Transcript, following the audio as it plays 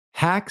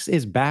Hacks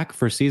is back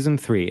for season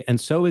 3,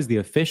 and so is the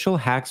official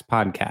Hacks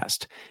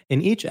podcast.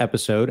 In each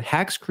episode,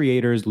 Hacks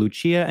creators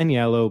Lucia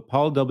Aniello,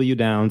 Paul W.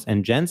 Downs,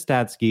 and Jen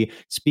Statsky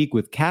speak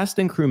with cast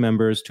and crew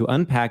members to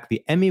unpack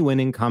the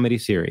Emmy-winning comedy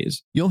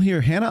series. You'll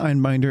hear Hannah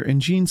Einbinder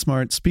and Gene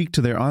Smart speak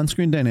to their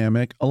on-screen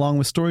dynamic, along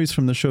with stories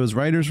from the show's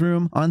writer's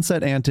room,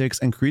 on-set antics,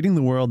 and creating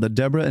the world that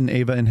Deborah and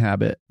Ava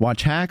inhabit.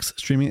 Watch Hacks,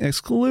 streaming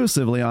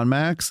exclusively on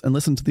Max, and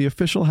listen to the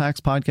official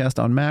Hacks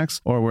podcast on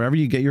Max or wherever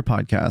you get your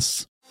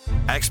podcasts.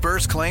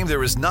 Experts claim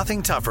there is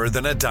nothing tougher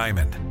than a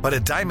diamond. But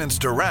at Diamonds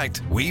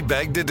Direct, we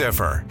beg to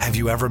differ. Have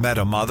you ever met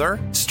a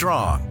mother?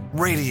 Strong,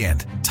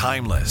 radiant,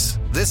 timeless.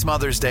 This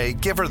Mother's Day,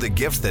 give her the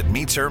gift that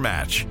meets her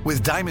match.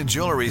 With diamond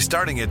jewelry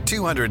starting at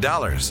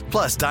 $200.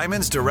 Plus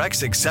Diamonds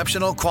Direct's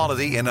exceptional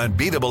quality and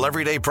unbeatable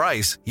everyday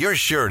price, you're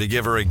sure to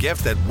give her a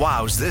gift that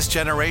wows this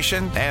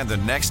generation and the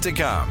next to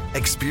come.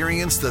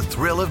 Experience the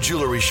thrill of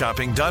jewelry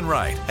shopping done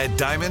right at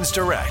Diamonds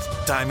Direct.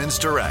 Diamonds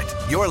Direct.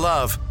 Your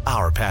love,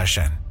 our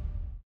passion.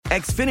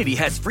 Xfinity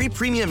has free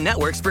premium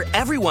networks for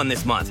everyone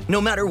this month,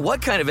 no matter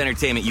what kind of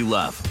entertainment you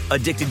love.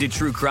 Addicted to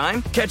true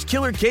crime? Catch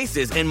killer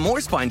cases and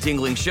more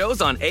spine-tingling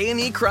shows on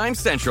A&E Crime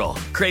Central.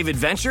 Crave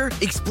adventure?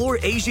 Explore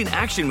Asian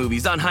action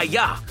movies on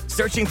Hi-YAH.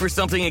 Searching for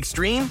something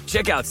extreme?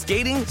 Check out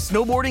skating,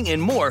 snowboarding, and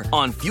more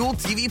on Fuel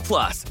TV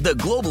Plus, the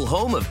global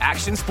home of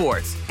action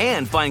sports.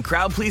 And find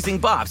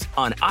crowd-pleasing bops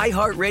on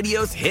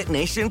iHeartRadio's Hit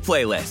Nation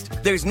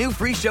playlist. There's new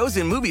free shows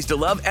and movies to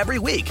love every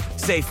week.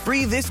 Say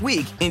free this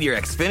week in your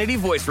Xfinity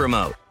voice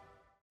remote.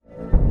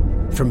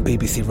 From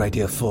BBC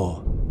Radio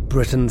 4,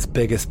 Britain's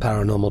biggest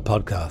paranormal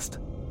podcast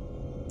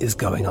is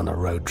going on a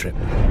road trip.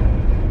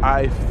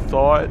 I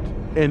thought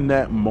in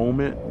that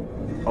moment,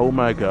 oh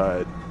my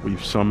God,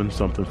 we've summoned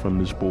something from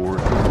this board.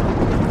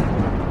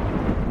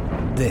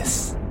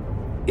 This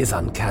is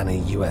Uncanny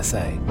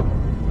USA.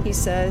 He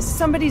says,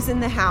 somebody's in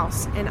the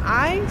house, and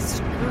I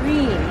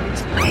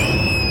screamed.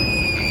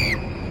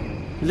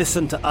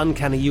 Listen to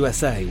Uncanny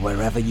USA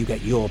wherever you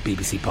get your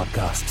BBC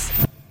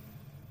podcasts,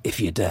 if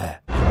you dare.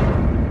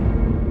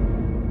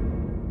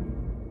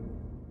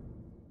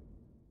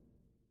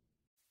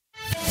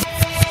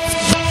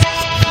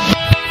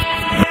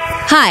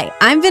 Hi,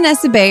 I'm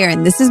Vanessa Bayer,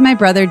 and this is my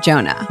brother,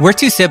 Jonah. We're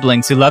two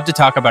siblings who love to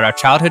talk about our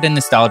childhood and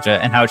nostalgia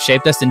and how it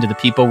shaped us into the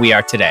people we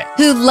are today.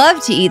 Who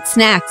love to eat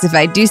snacks, if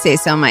I do say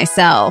so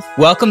myself.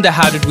 Welcome to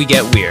How Did We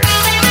Get Weird?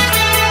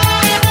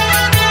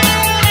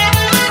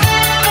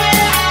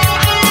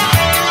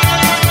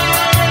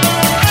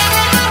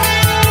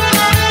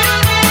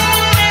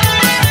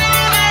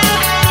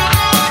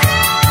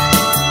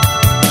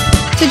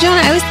 So,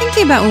 Jonah, I was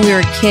thinking about when we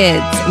were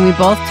kids, and we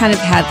both kind of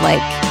had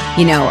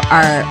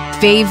our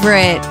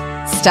favorite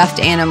stuffed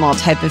animal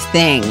type of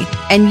thing.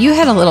 And you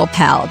had a little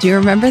pal. Do you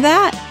remember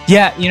that?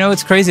 Yeah.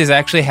 What's crazy is I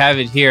actually have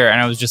it here,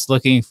 and I was just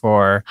looking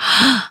for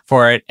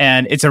it,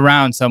 and it's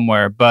around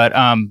somewhere. But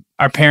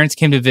our parents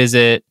came to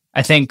visit,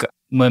 I think,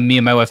 when me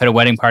and my wife had a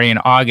wedding party in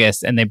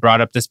August, and they brought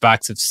up this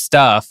box of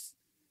stuff,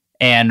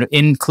 and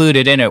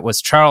included in it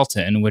was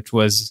Charlton, which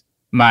was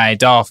my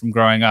doll from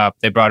growing up.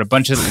 They brought a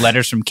bunch of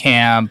letters from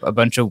camp, a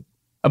bunch of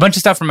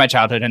stuff from my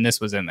childhood, and this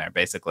was in there,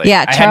 basically.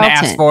 Yeah, I Charlton.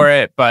 hadn't asked for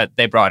it, but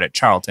they brought it.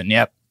 Charlton,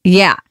 yep.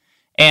 Yeah.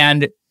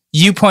 And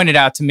you pointed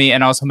out to me,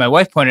 and also my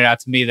wife pointed out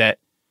to me, that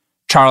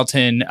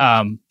Charlton,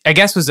 I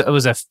guess, was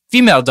a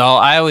female doll.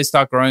 I always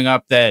thought growing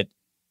up that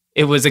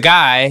it was a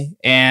guy,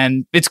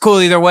 and it's cool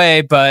either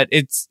way, but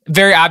it's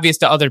very obvious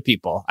to other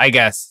people, I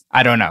guess.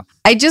 I don't know.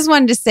 I just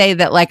wanted to say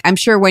that, I'm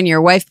sure when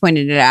your wife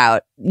pointed it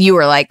out, you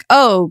were like,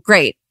 oh,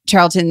 great.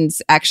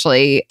 Charlton's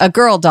actually a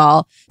girl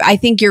doll. I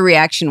think your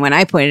reaction when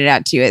I pointed it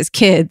out to you as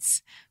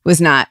kids was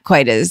not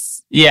quite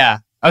as... Yeah.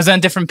 I was on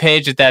a different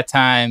page at that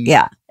time.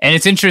 Yeah. And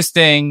it's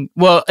interesting.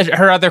 Well,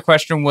 her other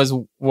question was,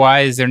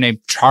 why is their name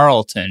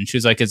Charlton? She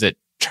was like, is it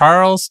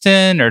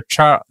Charleston or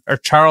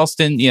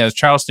Charleston?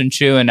 Charleston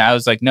Chew. And I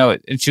was like, no.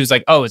 And she was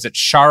like, oh, is it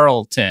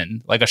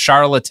Charlton? Like a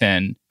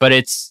charlatan. But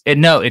it's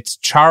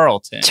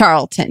Charlton.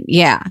 Charlton,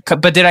 yeah.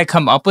 But did I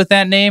come up with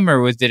that name,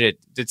 or did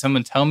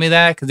someone tell me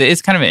that? Because it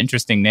is kind of an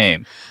interesting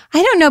name.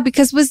 I don't know,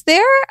 because was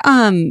there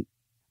a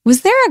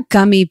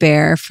gummy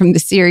bear from the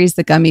series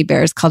The Gummy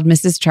Bears called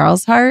Mrs.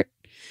 Charles Hart?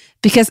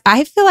 Because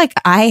I feel like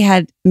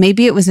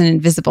maybe it was an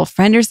invisible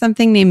friend or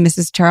something named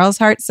Mrs. Charles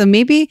Hart. So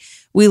maybe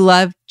we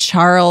love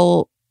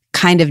Charles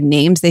kind of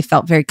names. They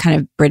felt very kind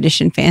of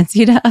British and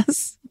fancy to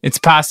us. It's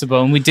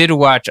possible. And we did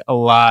watch a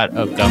lot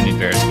of Gummy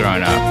Bears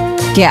growing up.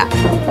 Yeah.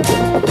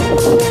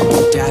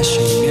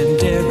 Dashing and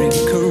daring,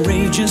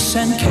 courageous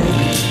and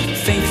caring,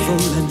 faithful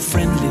and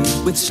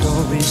friendly with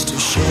stories to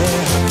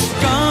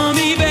share.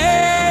 Gummy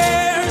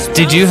Bears.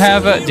 Did you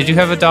have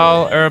a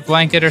doll or a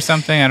blanket or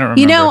something? I don't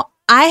remember.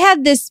 I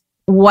had this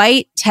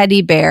white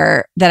teddy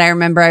bear that I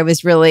remember I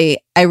really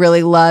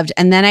loved.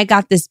 And then I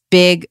got this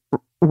big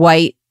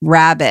white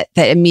rabbit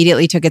that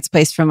immediately took its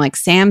place from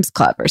Sam's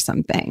Club or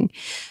something.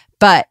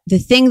 But the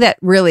thing that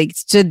really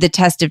stood the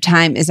test of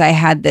time is I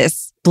had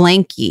this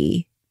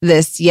blankie,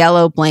 this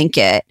yellow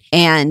blanket.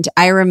 And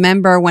I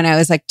remember when I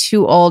was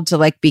too old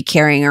to be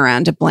carrying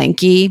around a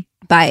blankie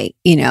by,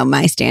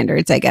 my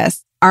standards, I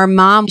guess. our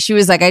mom, she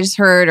was like, I just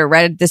heard or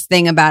read this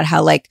thing about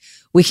how like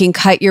we can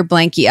cut your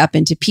blankie up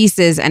into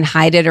pieces and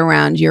hide it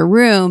around your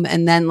room.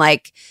 And then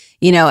like,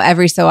 you know,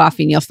 every so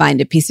often you'll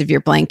find a piece of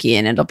your blankie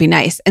and it'll be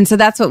nice. And so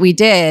that's what we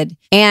did.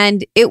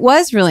 And it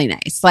was really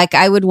nice. Like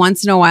I would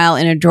once in a while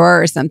in a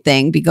drawer or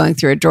something, be going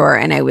through a drawer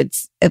and I would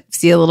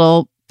see a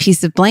little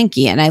piece of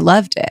blankie and I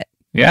loved it.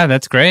 Yeah,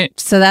 that's great.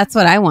 So that's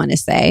what I want to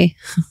say.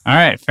 All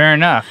right, fair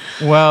enough.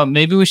 Well,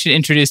 maybe we should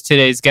introduce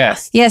today's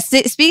guest. Yes,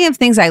 speaking of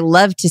things I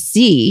love to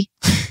see,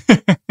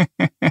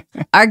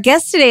 our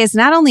guest today is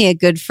not only a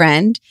good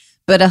friend,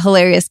 but a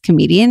hilarious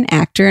comedian,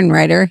 actor, and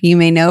writer you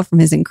may know from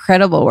his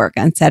incredible work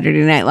on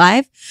Saturday Night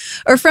Live,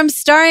 or from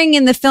starring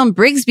in the film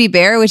Brigsby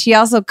Bear, which he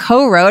also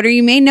co-wrote, or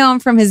you may know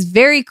him from his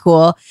very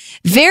cool,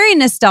 very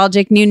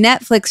nostalgic new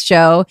Netflix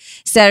show,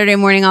 Saturday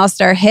Morning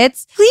All-Star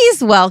Hits.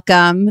 Please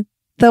welcome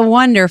the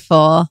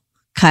wonderful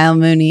Kyle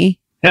Mooney.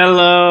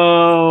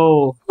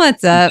 Hello.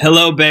 What's up?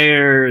 Hello,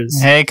 Bears.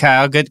 Hey,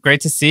 Kyle.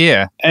 Great to see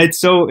you. It's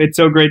so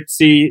great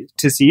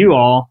to see you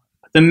all.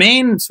 The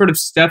main sort of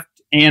stuffed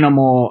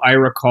animal I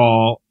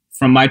recall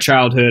from my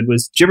childhood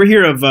was, did you ever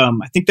hear of,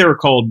 I think they were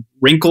called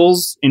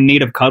Wrinkles in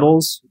Need of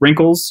Cuddles?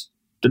 Wrinkles?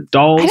 The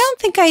dolls? I don't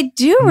think I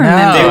do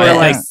remember. They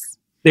were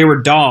they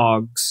were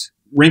dogs,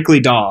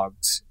 wrinkly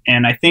dogs.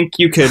 And I think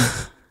you could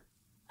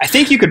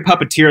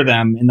puppeteer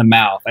them in the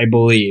mouth, I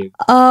believe.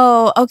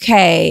 Oh,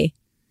 okay.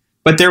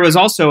 But there was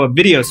also a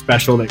video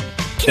special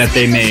that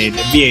they made, a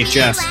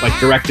VHS, like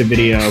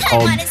direct-to-video,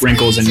 called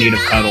Wrinkles in Need of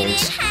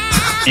Cuddles.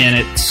 And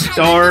it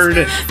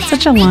starred...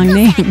 Such a long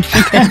name.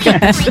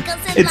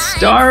 It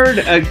starred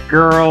a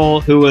girl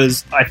who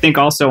was, I think,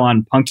 also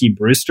on Punky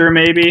Brewster,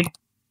 maybe.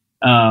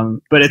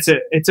 But it's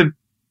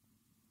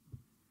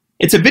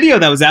a video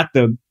that was at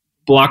the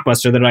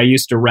Blockbuster that I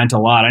used to rent a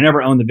lot. I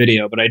never owned the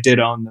video, but I did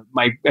own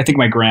I think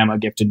my grandma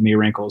gifted me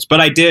Wrinkles. But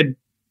I did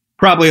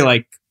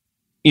probably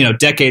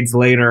decades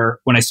later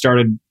when I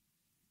started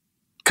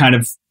kind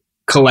of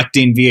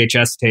collecting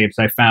VHS tapes,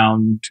 I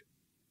found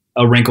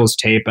a Wrinkles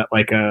tape at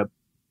like a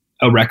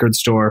record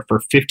store for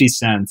 50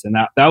 cents. And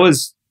that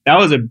was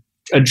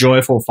a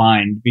joyful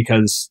find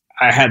because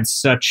I had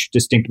such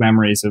distinct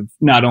memories of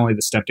not only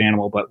the stuffed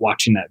animal, but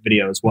watching that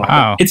video as well.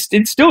 Wow. It's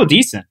still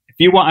decent. If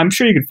you want, I'm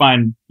sure you could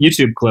find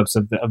YouTube clips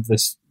of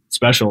this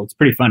special. It's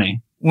pretty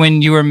funny.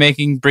 When you were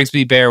making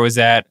Brigsby Bear, was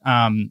that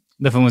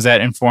the film, was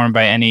that informed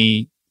by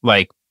any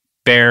like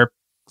bear,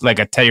 like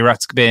a Teddy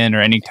Ruxpin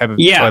or any type of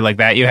toy like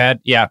that you had?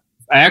 Yeah.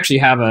 I actually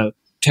have a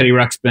Teddy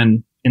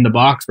Ruxpin in the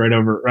box right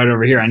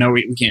over here. I know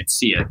we can't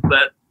see it,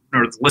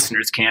 or the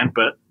listeners can't,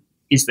 but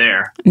he's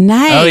there.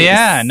 Nice. Oh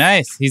yeah,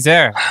 nice. He's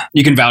there.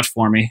 You can vouch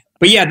for me.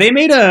 But yeah, they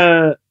made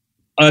a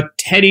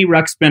Teddy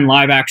Ruxpin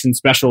live action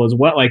special as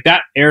well. Like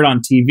that aired on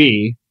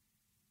TV.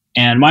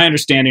 And my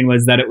understanding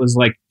was that it was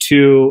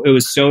it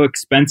was so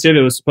expensive.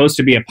 It was supposed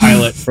to be a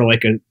pilot for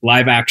like a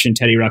live action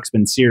Teddy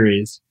Ruxpin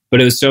series,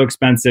 but it was so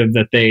expensive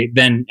that they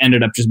then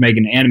ended up just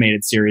making an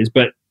animated series.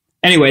 But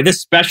anyway,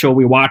 this special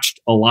we watched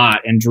a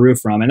lot and drew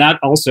from. And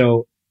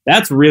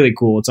that's really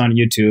cool. It's on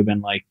YouTube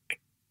and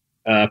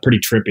pretty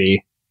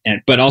trippy,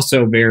 but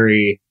also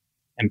very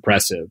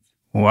impressive.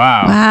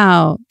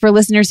 Wow. For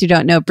listeners who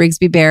don't know,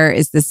 Brigsby Bear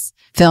is this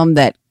film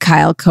that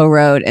Kyle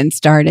co-wrote and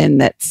starred in.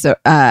 That's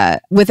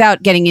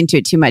without getting into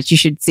it too much, you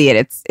should see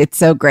it. It's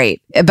so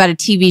great. About a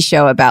TV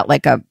show about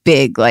like a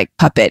big like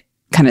puppet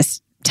kind of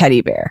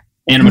teddy bear.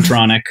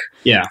 Animatronic.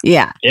 Yeah.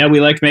 Yeah. Yeah,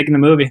 we liked making the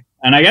movie.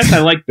 And I guess I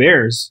like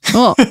bears.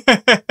 Cool.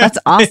 That's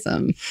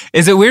awesome.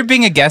 Is it weird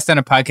being a guest on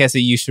a podcast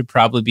that you should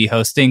probably be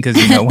hosting because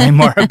you know way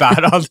more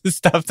about all this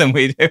stuff than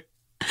we do?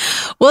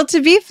 Well,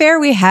 to be fair,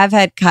 we have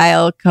had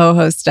Kyle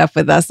co-host stuff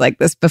with us like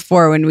this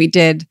before when we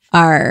did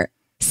our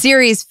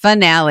series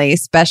finale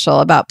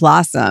special about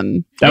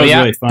Blossom. That was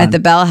really fun. At the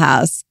Bell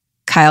House.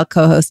 Kyle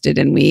co-hosted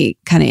and we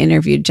kind of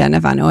interviewed Jenna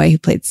Von Oy, who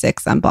played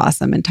Six on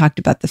Blossom, and talked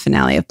about the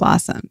finale of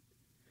Blossom.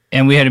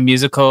 And we had a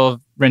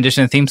musical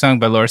rendition of the theme song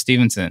by Laura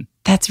Stevenson.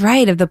 That's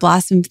right, of the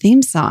Blossom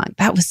theme song.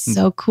 That was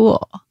so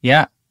cool.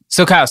 Yeah.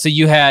 So Kyle,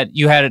 you had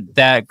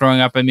that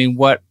growing up. I mean,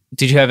 what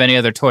did you have any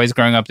other toys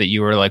growing up that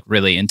you were like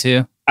really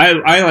into? I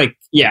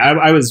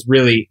was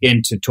really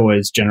into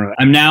toys generally.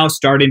 I'm now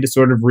starting to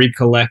sort of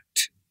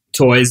recollect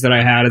toys that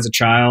I had as a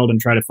child and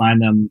try to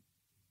find them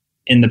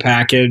in the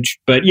package.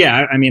 But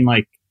yeah, I mean,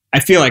 I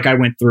feel like I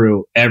went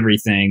through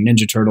everything: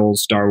 Ninja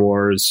Turtles, Star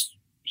Wars,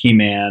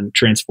 He-Man,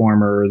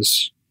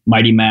 Transformers,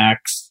 Mighty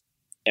Max.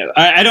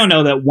 I don't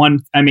know that one.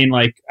 I mean,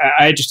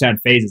 I just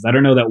had phases. I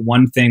don't know that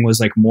one thing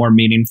was more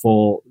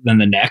meaningful than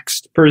the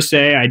next per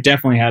se. I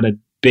definitely had a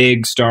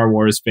big Star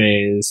Wars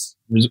phase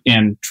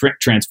and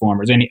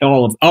Transformers, and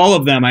all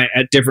of them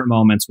at different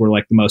moments were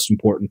the most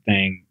important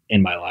thing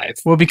in my life.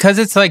 Well, because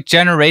it's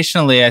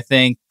generationally, I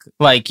think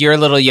you're a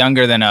little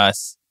younger than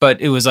us,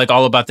 but it was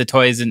all about the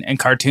toys and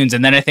cartoons,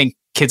 and then I think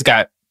kids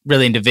got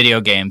really into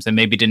video games and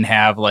maybe didn't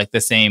have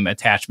the same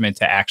attachment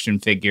to action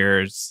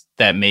figures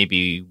that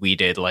maybe we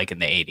did in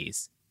the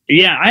 80s.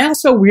 Yeah, I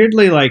also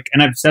weirdly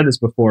and I've said this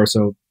before,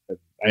 so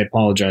I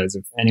apologize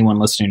if anyone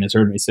listening has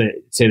heard me say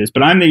this,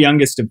 but I'm the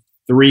youngest of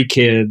 3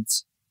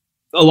 kids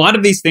a lot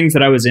of these things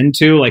that I was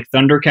into, like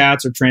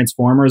Thundercats or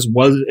Transformers,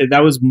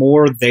 that was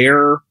more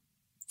their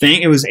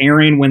thing. It was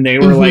airing when they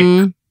were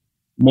like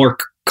more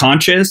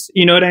conscious,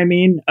 you know what I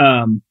mean?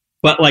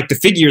 But like the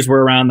figures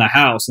were around the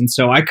house, and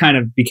so I kind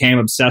of became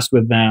obsessed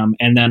with them,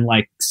 and then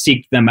like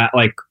seeked them out,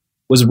 like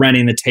was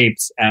renting the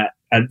tapes at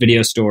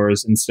video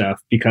stores and stuff,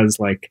 because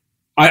like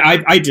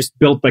I just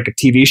built like a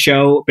TV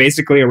show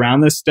basically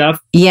around this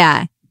stuff.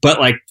 Yeah. But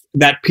like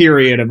that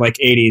period of like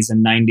 80s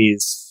and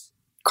 90s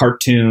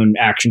cartoon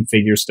action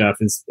figure stuff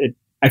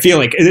I feel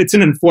like it's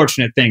an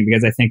unfortunate thing,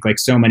 because I think like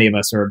so many of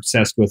us are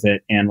obsessed with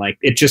it, and like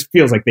it just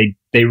feels like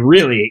they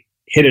really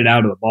hit it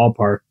out of the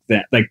ballpark,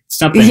 that like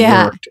something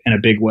worked in a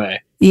big way.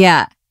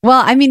 Yeah.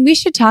 Well, I mean, we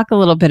should talk a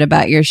little bit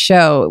about your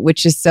show,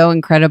 which is so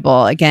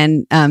incredible.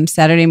 Again,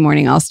 Saturday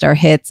Morning All-Star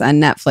Hits on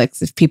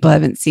Netflix, if people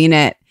haven't seen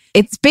it.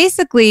 It's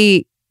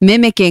basically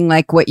mimicking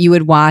like what you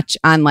would watch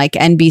on like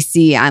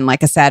NBC on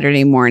like a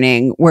Saturday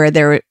morning, where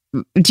do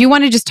you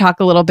want to just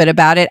talk a little bit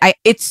about it?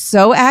 It's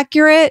so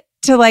accurate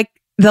to like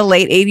the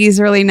late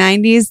 80s, early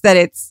 90s that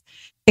it's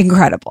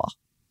incredible.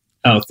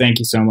 Oh, thank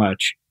you so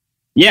much.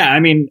 Yeah, I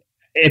mean,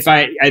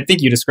 I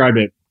think you described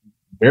it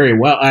very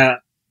well.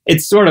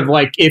 It's sort of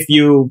like if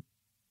you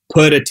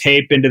put a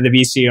tape into the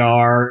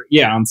VCR,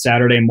 on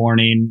Saturday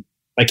morning,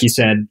 like you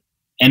said,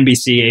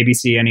 NBC,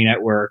 ABC, any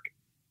network,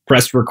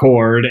 press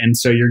record. And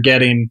so you're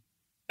getting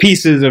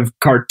pieces of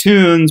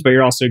cartoons, but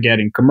you're also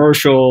getting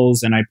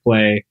commercials. And I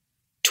play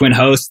twin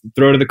hosts that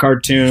throw to the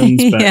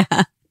cartoons.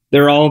 But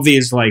there are all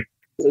these like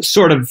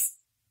sort of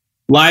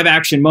live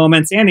action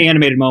moments and the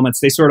animated moments.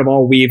 They sort of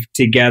all weave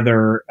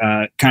together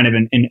kind of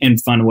in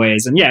fun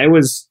ways. And it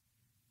was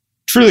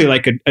truly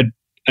like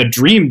a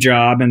dream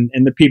job. And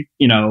the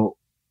people,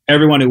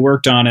 everyone who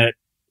worked on it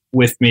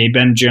with me,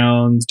 Ben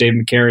Jones, Dave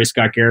McCary,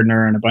 Scott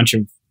Gardner, and a bunch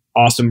of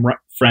awesome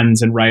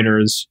friends and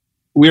writers.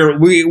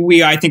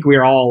 I think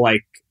we're all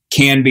like,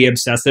 can be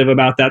obsessive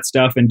about that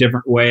stuff in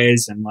different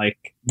ways. And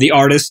like the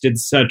artist did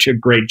such a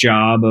great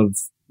job of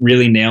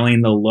really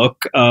nailing the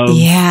look of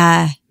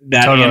that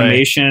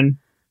animation.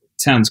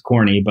 It sounds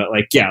corny, but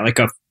like, like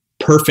a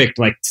perfect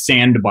like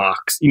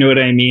sandbox, you know what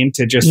I mean?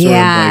 To just sort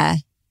of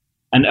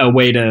like a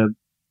way to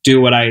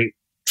do what I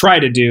try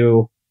to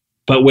do,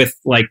 but with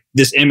like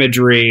this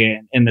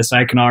imagery and this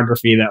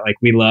iconography that like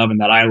we love and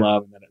that I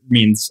love and that it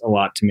means a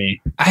lot to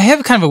me. I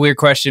have kind of a weird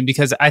question,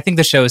 because I think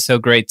the show is so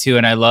great too.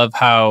 And I love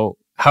how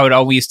it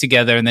all weaves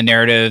together in the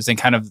narratives and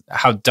kind of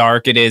how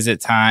dark it is at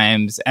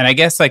times. And I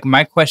guess like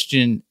my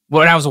question,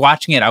 when I was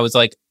watching it, I was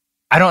like,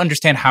 I don't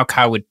understand how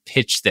Kyle would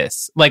pitch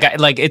this. Like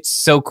it's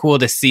so cool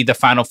to see the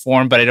final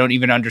form, but I don't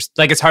even understand.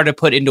 Like it's hard to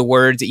put into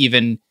words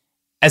even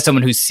as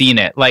someone who's seen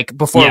it. Like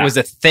before it was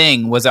a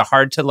thing, was it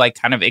hard to like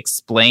kind of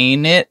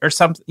explain it or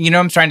something? You know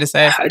what I'm trying to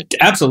say?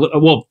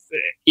 Absolutely. Well,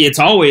 it's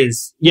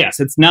always,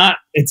 it's not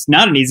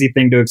an easy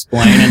thing to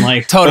explain. And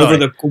like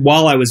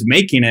while I was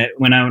making it,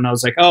 when I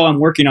was like, oh,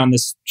 I'm working on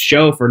this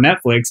show for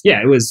Netflix.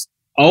 It was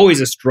always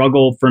a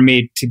struggle for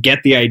me to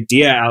get the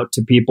idea out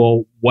to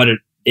people, what it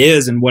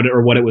is and what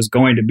it was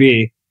going to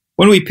be.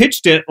 When we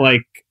pitched it,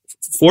 like,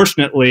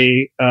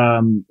 fortunately,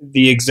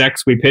 the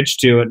execs we pitched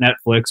to at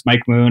Netflix,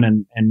 Mike Moon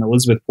and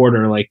Elizabeth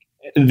Porter, like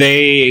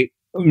they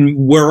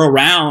were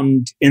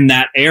around in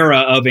that era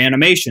of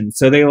animation.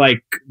 So they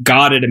like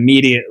got it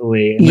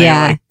immediately.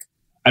 And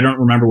I don't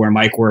remember where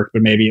Mike worked,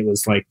 but maybe it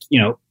was like,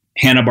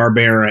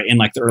 Hanna-Barbera in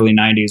like the early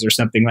 90s or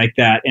something like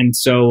that. And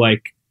so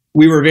like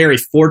we were very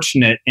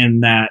fortunate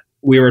in that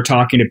we were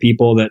talking to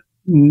people that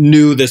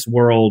knew this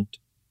world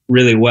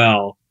really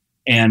well.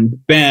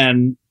 And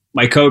Ben,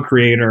 my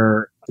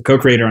co-creator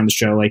on the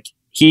show, like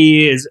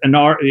he is an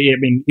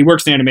he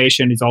works in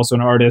animation. He's also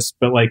an artist,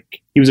 but like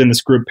he was in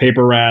this group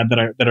Paper Rad that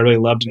I really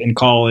loved in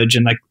college.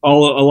 And like a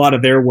lot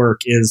of their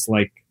work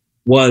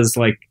was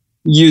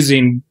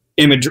using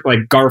image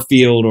like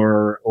Garfield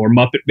or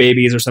Muppet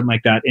Babies or something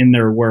like that in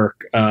their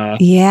work.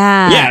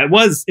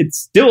 It's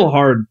still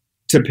hard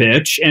to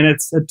pitch, and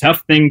it's a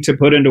tough thing to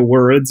put into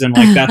words. And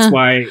like, that's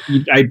why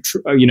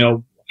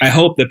I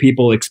hope that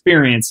people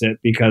experience it,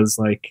 because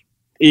like,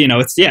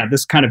 it's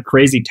this kind of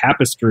crazy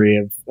tapestry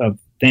of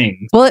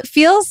things. Well, it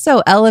feels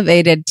so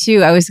elevated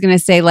too. I was going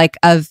to say like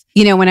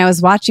when I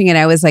was watching it,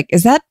 I was like,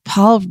 is that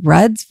Paul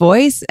Rudd's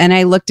voice? And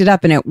I looked it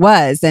up and it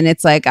was, and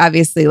it's like,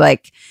 obviously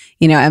like,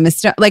 Emma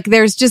Stone, like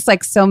there's just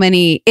like so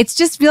many, it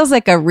just feels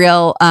like a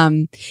real,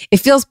 it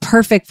feels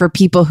perfect for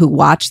people who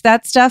watch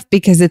that stuff,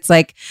 because it's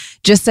like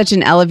just such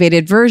an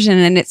elevated version.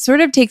 And it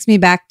sort of takes me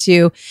back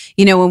to,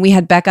 when we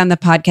had Beck on the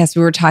podcast,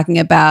 we were talking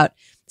about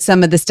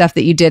some of the stuff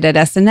that you did at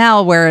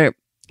SNL, where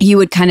you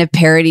would kind of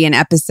parody an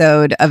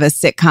episode of a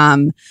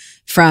sitcom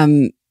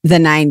from the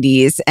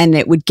 90s and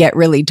it would get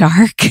really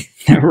dark.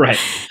 Right.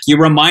 You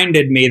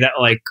reminded me that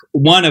like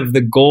one of the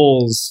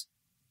goals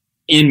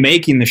in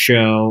making the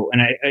show,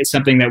 and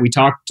something that we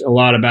talked a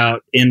lot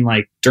about in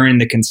like during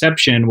the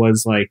conception,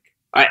 was like,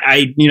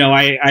 I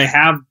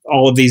have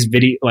all of these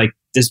like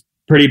this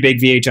pretty big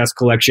VHS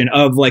collection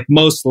of like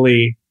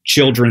mostly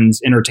children's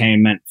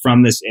entertainment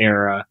from this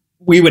era.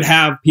 We would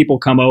have people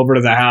come over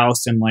to the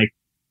house and like,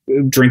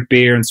 drink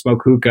beer and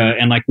smoke hookah,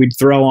 and like we'd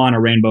throw on a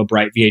Rainbow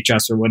Bright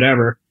VHS or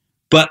whatever.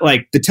 But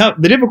like the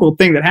difficult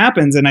thing that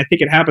happens, and I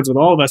think it happens with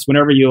all of us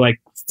whenever you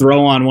like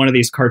throw on one of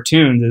these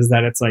cartoons, is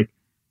that it's like,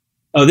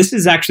 oh, this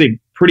is actually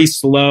pretty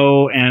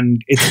slow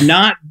and it's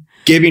not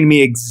giving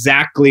me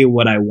exactly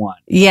what I want.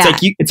 Yeah.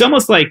 It's like it's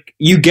almost like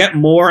you get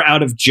more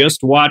out of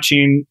just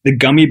watching the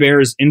Gummy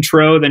Bears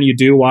intro than you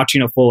do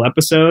watching a full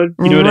episode.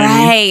 You know what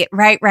I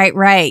mean?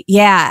 Right.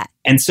 Yeah.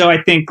 And so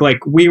I think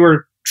like we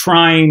were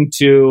trying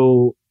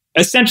to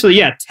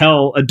essentially,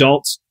 tell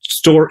adults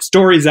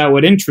stories that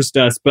would interest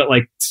us, but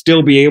like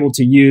still be able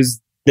to use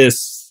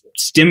this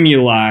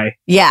stimuli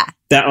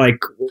that like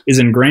is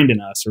ingrained in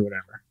us or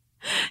whatever.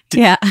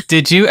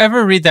 Did you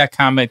ever read that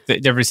comic?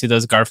 Did you ever see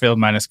those Garfield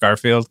minus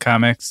Garfield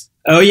comics?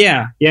 Oh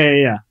yeah.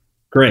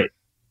 Great.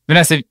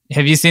 Vanessa,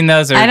 have you seen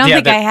those? I don't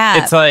think I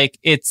have. It's like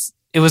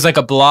it was like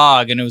a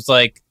blog, and it was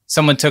like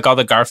someone took all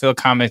the Garfield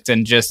comics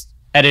and just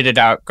edited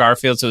out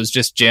Garfield, so it was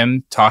just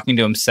Jim talking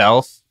to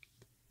himself,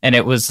 and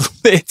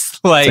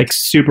it's like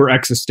super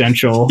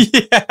existential.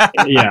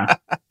 Yeah.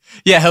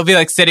 He'll be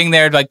like sitting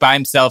there like by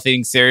himself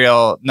eating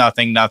cereal,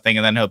 nothing, and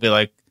then he'll be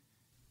like,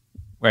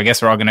 well, I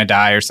guess we're all going to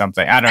die or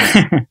something. I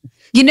don't know.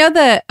 You know,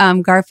 the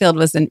Garfield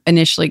was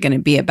initially going to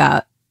be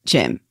about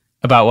Jim.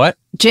 About what?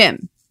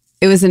 Jim.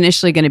 It was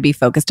initially going to be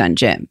focused on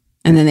Jim,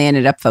 and then they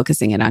ended up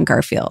focusing it on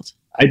Garfield.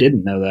 I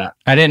didn't know that.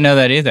 I didn't know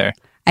that either.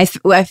 I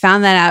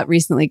found that out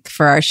recently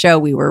for our show.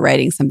 We were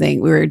writing something.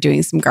 We were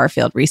doing some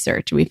Garfield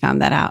research, and we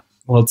found that out.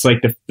 Well, it's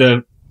like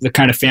the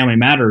kind of Family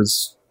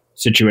Matters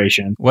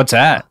situation. What's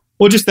that?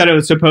 Well, just that it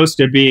was supposed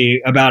to be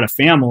about a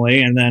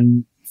family, and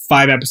then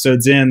 5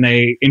 episodes in,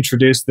 they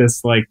introduced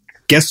this like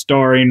guest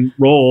starring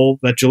role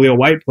that Jaleel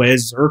White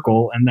plays,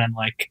 Urkel, and then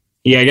like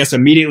I guess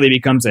immediately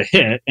becomes a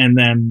hit, and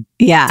then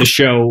the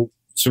show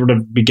sort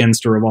of begins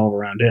to revolve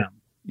around him.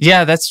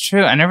 Yeah, that's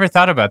true. I never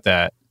thought about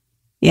that.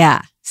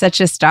 Yeah, such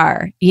a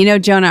star. You know,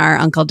 Jonah, our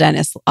Uncle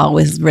Dennis,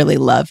 always really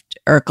loved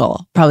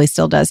Urkel. Probably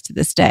still does to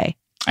this day.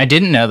 I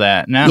didn't know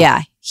that. No.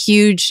 Yeah,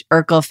 huge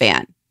Urkel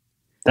fan.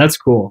 That's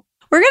cool.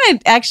 We're going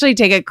to actually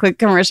take a quick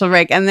commercial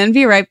break and then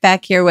be right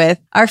back here with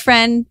our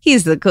friend.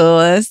 He's the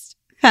coolest.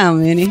 Kyle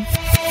Mooney.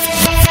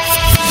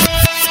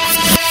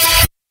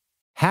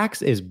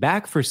 Hacks is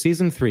back for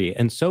season 3,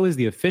 and so is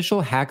the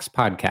official Hacks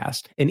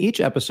podcast. In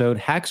each episode,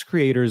 Hacks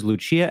creators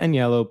Lucia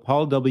Aniello,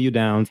 Paul W.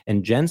 Downs,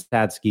 and Jen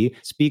Statsky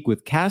speak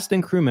with cast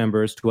and crew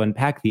members to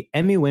unpack the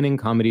Emmy-winning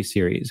comedy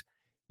series.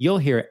 You'll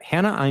hear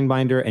Hannah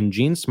Einbinder and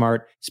Jean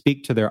Smart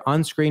speak to their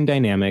on-screen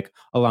dynamic,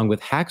 along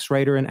with Hacks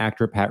writer and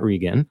actor Pat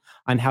Regan,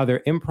 on how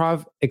their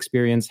improv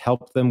experience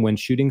helped them when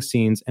shooting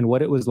scenes and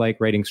what it was like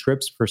writing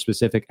scripts for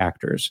specific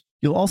actors.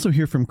 You'll also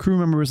hear from crew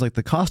members like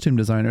the costume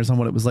designers on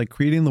what it was like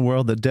creating the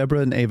world that Deborah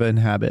and Ava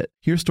inhabit.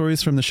 Hear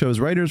stories from the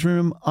show's writer's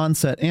room,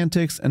 on-set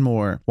antics, and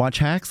more. Watch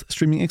Hacks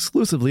streaming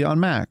exclusively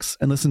on Max,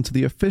 and listen to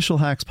the official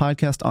Hacks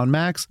podcast on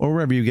Max or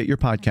wherever you get your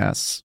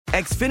podcasts.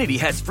 Xfinity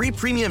has free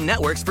premium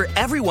networks for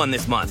everyone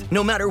this month,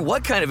 no matter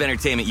what kind of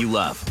entertainment you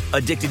love.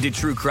 Addicted to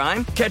true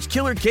crime? Catch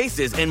killer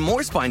cases and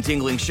more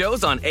spine-tingling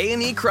shows on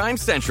A&E Crime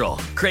Central.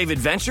 Crave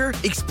adventure?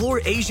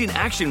 Explore Asian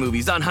action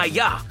movies on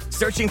Hi-Ya.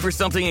 Searching for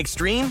something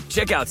extreme?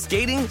 Check out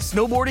skating,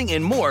 snowboarding,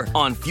 and more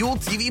on Fuel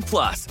TV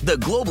Plus, the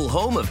global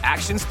home of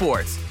action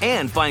sports.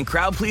 And find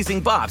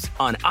crowd-pleasing bops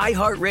on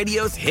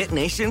iHeartRadio's Hit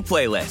Nation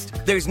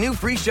playlist. There's new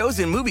free shows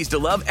and movies to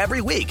love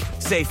every week.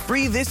 Say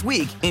free this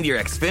week in your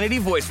Xfinity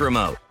voice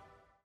remote.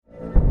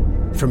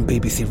 From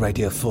BBC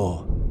Radio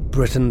 4,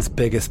 Britain's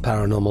biggest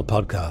paranormal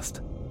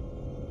podcast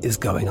is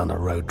going on a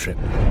road trip.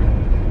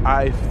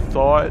 I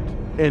thought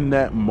in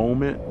that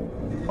moment,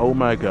 oh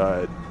my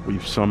God,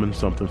 we've summoned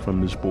something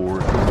from this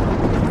board.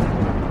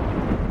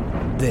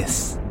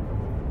 This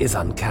is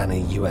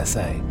Uncanny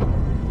USA.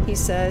 He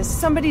says,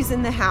 somebody's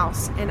in the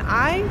house, and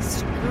I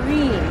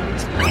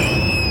screamed.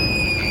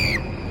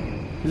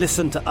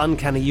 Listen to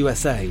Uncanny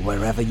USA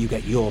wherever you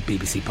get your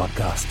BBC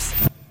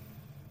podcasts,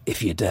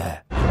 if you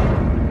dare.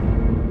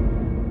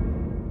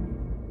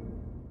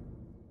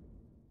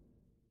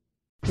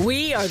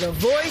 We are the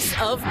voice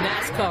of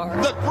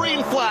NASCAR. The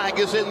green flag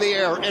is in the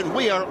air, and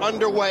we are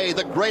underway.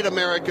 The Great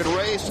American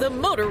Race. The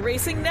Motor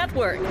Racing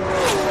Network.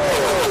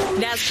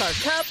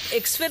 NASCAR Cup,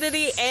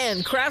 Xfinity,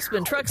 and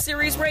Craftsman Truck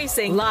Series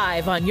Racing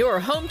live on your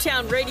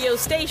hometown radio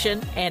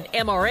station and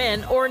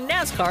MRN or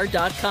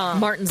NASCAR.com.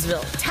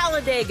 Martinsville,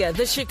 Talladega,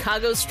 the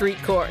Chicago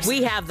Street Course.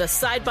 We have the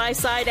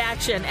side-by-side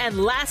action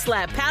and last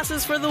lap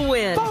passes for the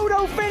win.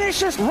 Photo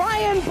finishes.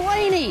 Ryan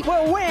Blaney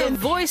will win. The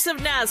voice of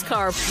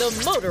NASCAR,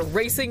 the Motor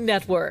Racing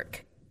Network.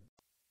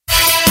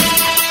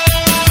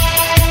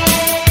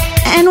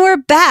 And we're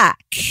back.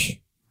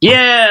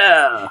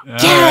 Yeah.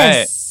 Yes.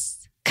 Right.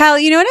 Kyle,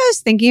 you know what I was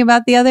thinking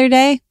about the other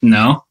day?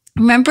 No.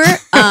 Remember?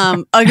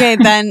 Okay,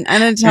 then I'm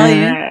going to tell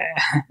you.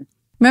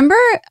 Remember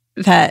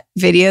that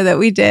video that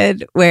we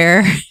did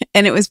where,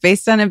 and it was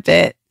based on a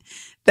bit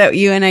that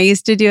you and I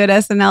used to do at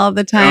SNL all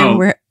the time.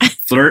 Where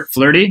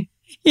flirty?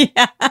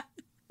 Yeah.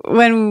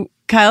 When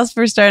Kyle's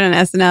first started on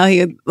SNL, he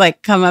would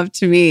like come up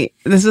to me.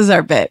 This was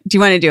our bit. Do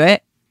you want to do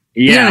it?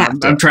 Yeah,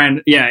 I'm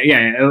trying. Yeah.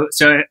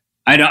 So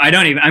I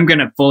don't even, I'm going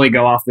to fully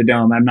go off the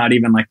dome. I'm not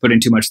even like putting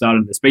too much thought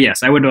into this, but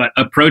yes, I would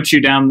approach you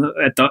down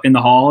in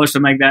the hall or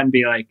something like that and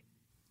be like,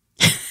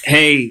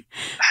 hey,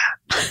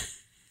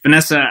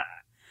 Vanessa,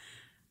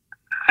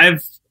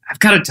 I've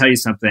got to tell you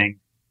something.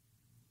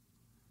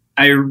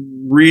 I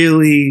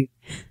really,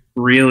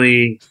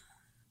 really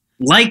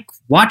like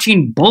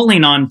watching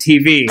bowling on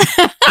TV.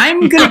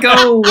 I'm going to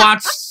go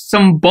watch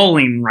some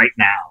bowling right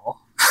now.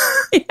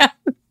 Yeah.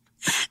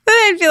 Then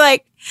I'd be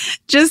like,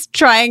 just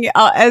trying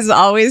as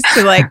always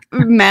to like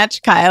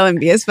match Kyle and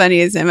be as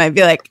funny as him. I'd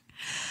be like,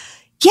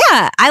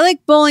 yeah, I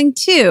like bowling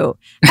too.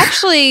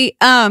 Actually,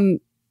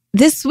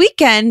 this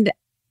weekend,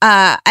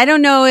 I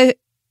don't know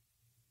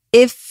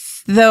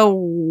if the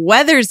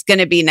weather's going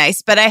to be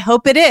nice, but I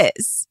hope it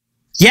is.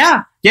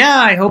 Yeah,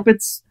 I hope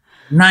it's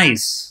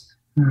nice.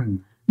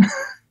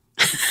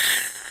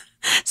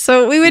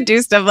 So we would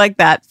do stuff like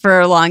that for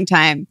a long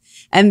time.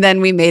 And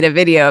then we made a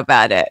video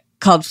about it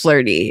called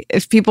Flirty,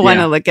 if people want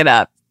to look it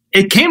up.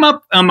 It came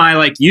up on my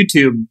like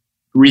YouTube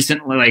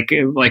recently,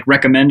 like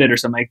recommended or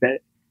something like that.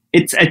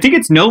 I think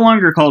it's no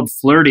longer called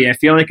Flirty. I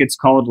feel like it's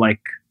called like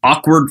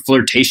Awkward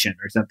Flirtation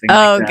or something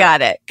like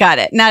that. Got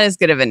it. Not as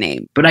good of a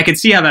name. But I could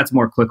see how that's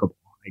more clickable,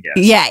 I guess.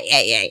 Yeah.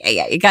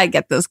 You got to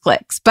get those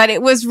clicks. But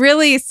it was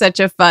really such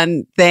a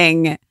fun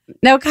thing.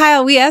 Now,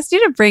 Kyle, we asked you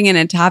to bring in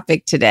a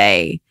topic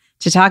today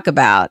to talk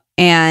about.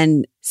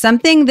 And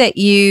something that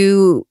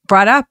you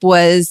brought up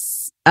was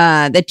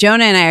that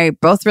Jonah and I are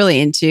both really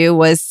into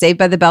was Saved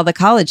by the Bell, the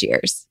college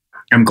years.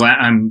 I'm glad.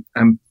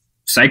 I'm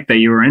psyched that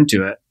you were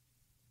into it.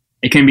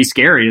 It can be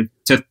scary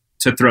to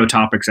throw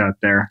topics out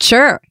there.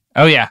 Sure.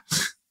 Oh yeah.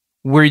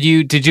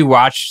 Did you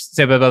watch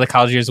Saved by the Bell, the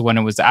college years when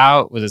it was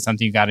out? Was it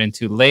something you got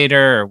into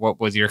later, or what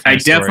was your kind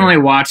of story? Definitely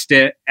watched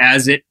it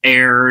as it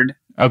aired.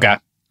 Okay.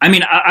 I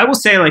mean, I will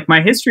say like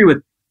my history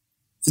with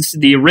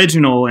the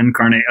original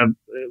incarnate of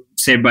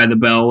Saved by the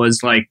Bell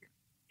was like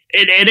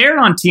it aired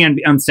on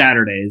on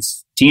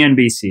Saturdays,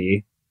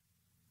 TNBC,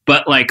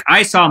 but like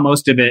I saw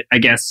most of it, I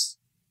guess,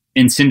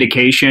 in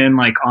syndication.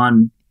 Like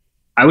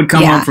I would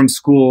come home from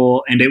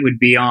school and it would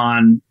be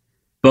on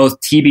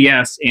both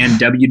TBS and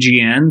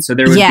WGN. So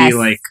there would be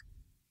like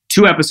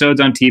 2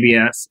 episodes on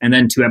TBS and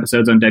then 2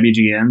 episodes on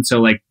WGN. So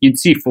like you'd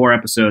see 4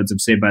 episodes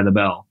of Saved by the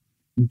Bell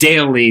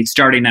daily,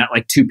 starting at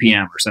like 2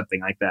 p.m. or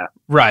something like that.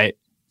 Right.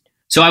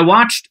 So I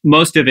watched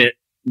most of it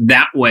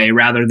that way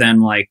rather than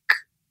like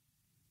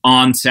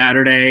on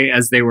Saturday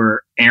as they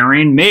were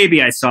airing.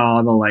 Maybe I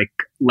saw the like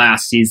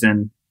last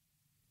season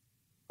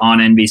on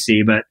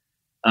NBC, but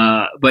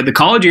the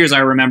college years I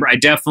remember, I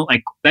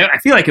definitely I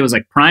feel like it was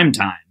like prime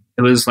time.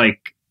 It was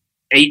like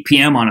 8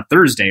 p.m. on a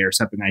Thursday or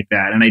something like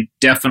that, and I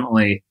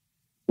definitely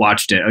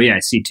watched it. Oh yeah, I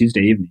see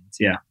Tuesday evenings.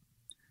 Yeah.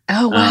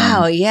 Oh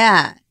wow,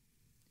 yeah.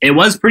 It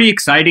was pretty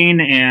exciting,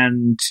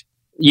 and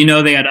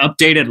they had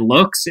updated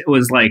looks. It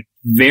was like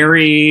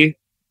very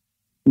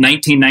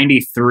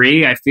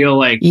 1993. I feel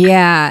like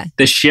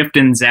the shift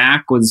in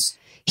Zach was...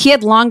 He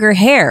had longer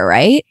hair,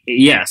 right?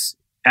 Yes,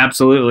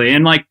 absolutely.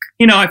 And like,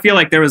 I feel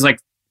like there was like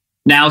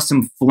now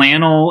some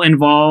flannel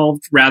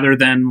involved rather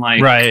than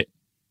like, right.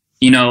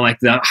 Like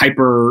the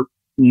hyper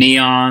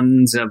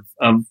neons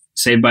of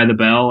Saved by the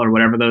Bell or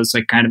whatever those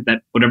like kind of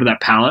whatever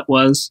that palette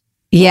was.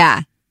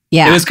 Yeah.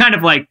 Yeah. It was kind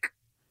of like,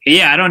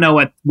 I don't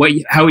know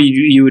how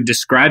you would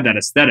describe that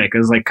aesthetic. It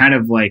was like kind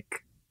of like,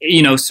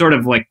 sort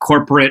of like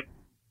corporate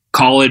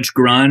college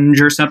grunge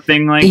or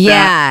something like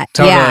that.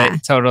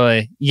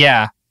 Totally.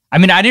 Yeah. I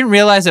mean, I didn't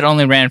realize it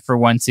only ran for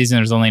 1 season.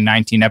 There's only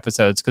 19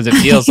 episodes because it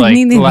feels like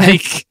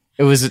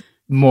it was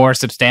more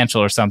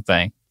substantial or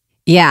something.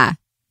 Yeah.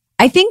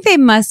 I think they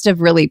must have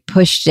really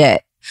pushed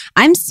it.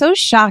 I'm so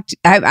shocked.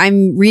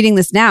 I'm reading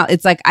this now.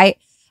 It's like, I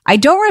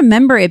don't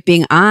remember it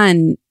being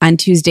on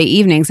Tuesday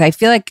evenings. I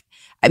feel like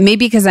maybe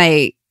because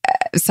I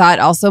saw it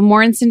also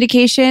more in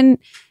syndication,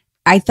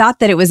 I thought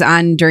that it was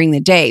on during the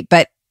day,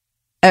 but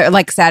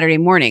like Saturday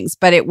mornings,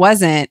 but it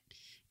wasn't.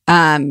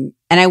 And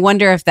I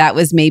wonder if that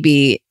was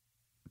maybe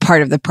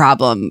part of the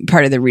problem,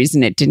 part of the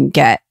reason it didn't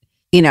get,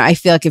 I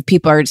feel like if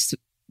people are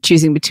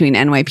choosing between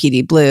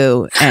NYPD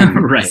Blue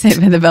and right.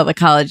 Saved by the Bell, the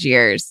college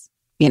years,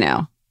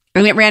 and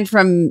it ran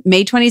from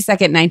May 22nd,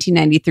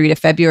 1993 to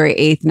February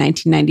 8th,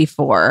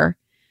 1994.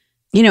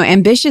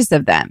 Ambitious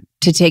of them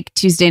to take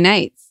Tuesday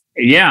nights.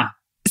 Yeah.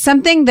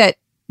 Something that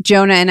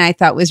Jonah and I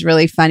thought was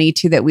really funny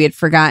too that we had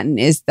forgotten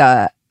is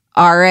the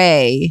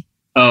RA.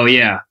 Oh,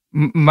 yeah.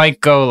 Mike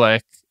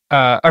Golick,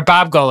 or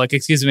Bob Golick,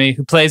 excuse me,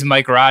 who plays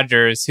Mike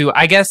Rogers, who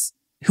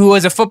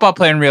was a football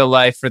player in real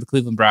life for the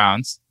Cleveland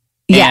Browns.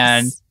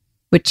 Yes. And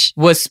which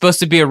was supposed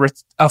to be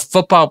a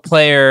football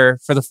player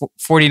for the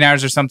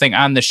 49ers or something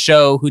on the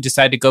show who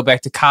decided to go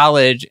back to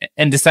college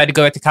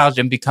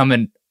and become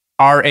an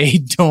RA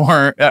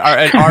dorm,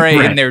 an RA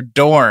right. in their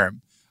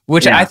dorm,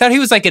 which I thought he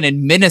was like an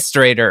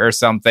administrator or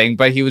something,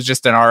 but he was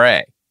just an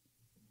RA.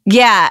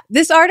 Yeah.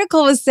 This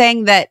article was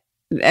saying that,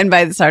 and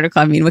by this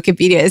article, I mean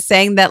Wikipedia, is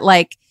saying that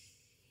like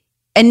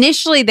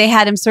initially they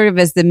had him sort of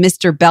as the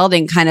Mr.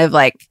 Belding kind of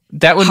like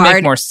that would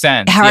make more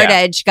sense. Hard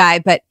edge guy,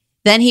 but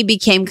then he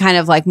became kind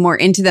of like more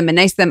into them and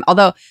nice to them.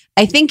 Although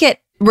I think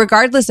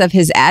regardless of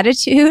his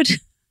attitude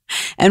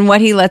and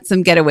what he lets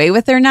them get away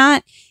with or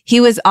not, he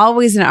was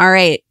always an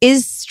RA. It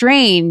is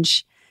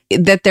strange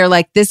that they're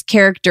like, this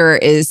character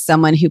is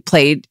someone who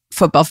played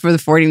football for the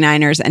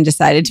 49ers and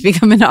decided to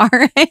become an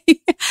RA,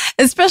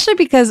 especially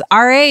because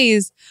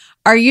RAs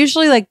are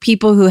usually like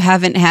people who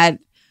haven't had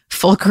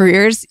full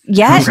careers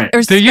yet.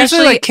 Right. They're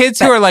usually like kids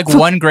who are like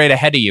one grade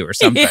ahead of you or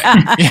something.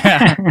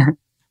 Yeah.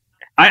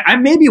 I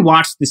maybe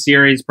watched the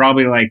series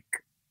probably like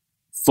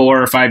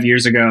 4 or 5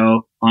 years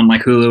ago on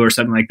like Hulu or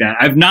something like that.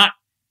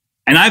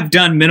 I've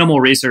done minimal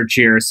research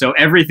here, so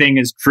everything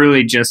is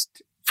truly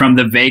just from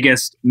the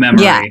vaguest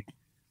memory. Yeah.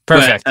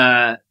 Perfect.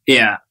 But,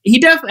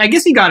 I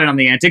guess he got it on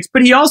the antics,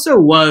 but he also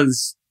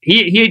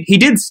he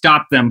did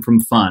stop them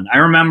from fun. I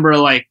remember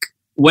like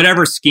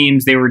whatever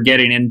schemes they were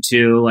getting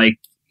into, like,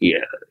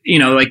 you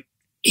know, like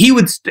he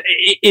would,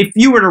 if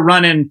you were to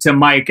run into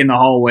Mike in the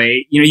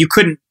hallway, you know, you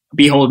couldn't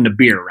be holding a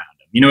beer around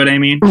him. You know what I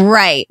mean?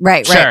 Right.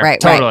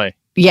 Totally.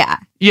 Yeah.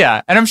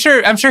 Yeah. And I'm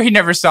sure he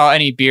never saw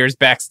any beers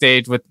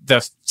backstage with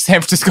the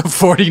San Francisco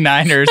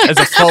 49ers as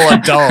a full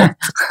adult.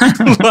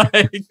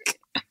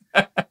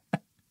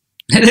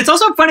 And it's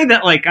also funny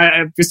that, like,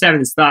 I'm just having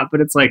this thought,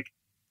 but it's like,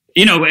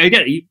 you know,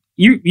 again,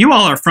 you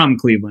all are from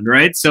Cleveland,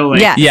 right? So,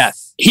 like,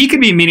 yes. He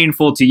could be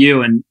meaningful to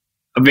you in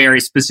a very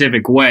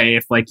specific way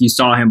if, like, you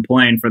saw him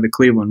playing for the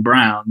Cleveland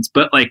Browns.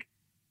 But, like,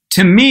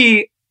 to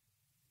me,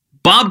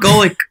 Bob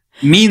Golick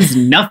means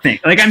nothing.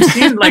 Like, I'm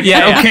seeing, like,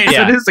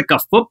 so this is like a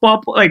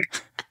football, like,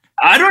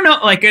 I don't know,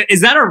 like,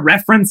 is that a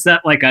reference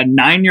that, like, a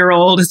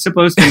 9-year-old is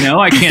supposed to know?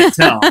 I can't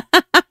tell.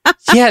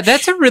 Yeah,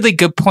 that's a really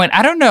good point.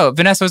 I don't know,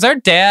 Vanessa, was our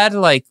dad,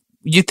 like,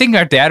 you think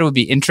our dad would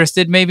be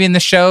interested maybe in the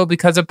show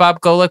because of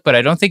Bob Golick, but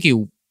I don't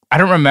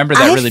remember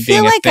that really being a thing.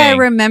 I feel like I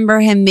remember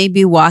him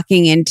maybe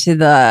walking into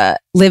the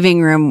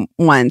living room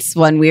once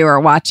when we were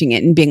watching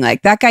it and being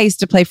like, that guy used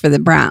to play for the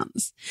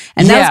Browns.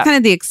 And that was kind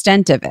of the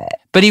extent of it.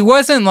 But he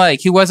wasn't like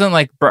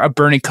a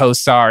Bernie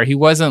Kosar. He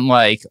wasn't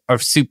like a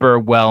super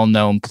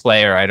well-known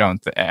player, I don't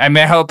think. I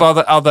mean, I hope all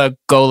the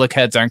Golick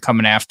heads aren't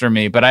coming after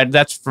me, but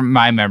that's from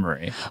my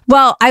memory.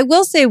 Well, I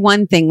will say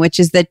one thing, which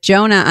is that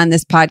Jonah on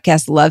this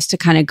podcast loves to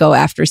kind of go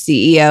after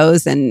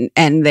CEOs and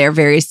their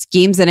various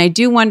schemes. And I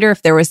do wonder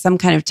if there was some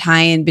kind of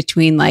tie-in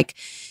between like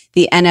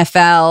the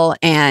NFL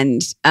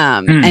and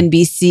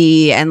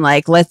NBC and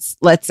like, let's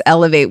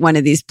elevate one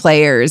of these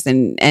players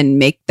and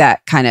make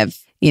that kind of,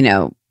 you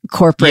know,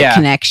 corporate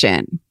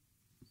connection.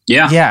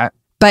 Yeah.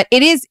 But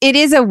it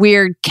is a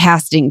weird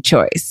casting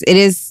choice. It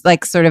is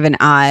like sort of an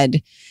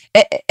odd,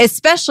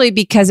 especially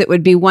because it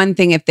would be one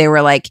thing if they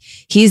were like,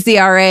 he's the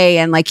RA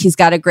and like he's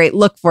got a great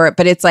look for it,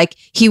 but it's like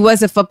he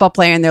was a football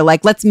player and they're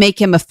like, let's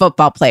make him a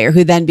football player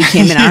who then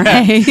became an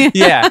RA.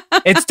 Yeah.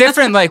 It's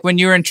different. Like when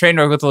you were in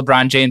trademark with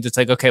LeBron James, it's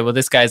like, okay, well,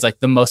 this guy's like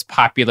the most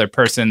popular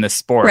person in the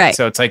sport. Right.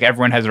 So it's like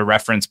everyone has a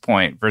reference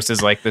point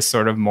versus like this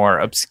sort of more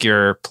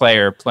obscure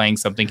player playing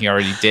something he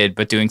already did,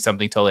 but doing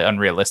something totally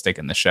unrealistic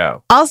in the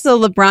show. Also,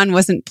 LeBron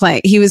wasn't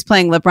playing. He was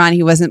playing LeBron.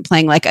 He wasn't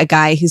playing like a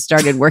guy who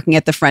started working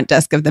at the front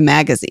desk of the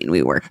magazine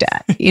we worked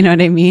at. You know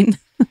what I mean?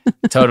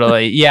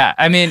 Totally. Yeah.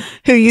 I mean,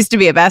 who used to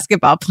be a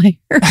basketball player.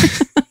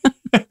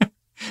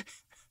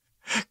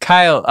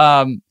 Kyle,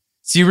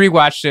 so you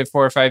rewatched it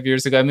 4 or 5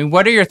 years ago. I mean,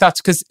 what are your thoughts?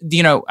 Because,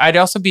 you know, I'd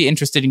also be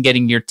interested in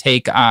getting your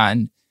take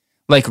on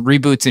like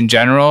reboots in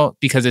general,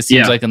 because it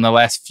seems like in the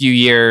last few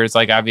years,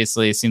 like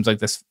obviously it seems like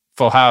this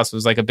Full House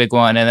was like a big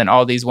one and then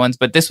all these ones,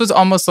 but this was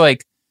almost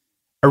like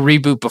a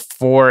reboot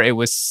before it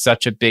was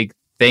such a big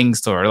thing,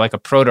 sort of like a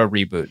proto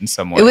reboot in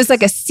some way. It was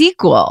like a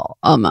sequel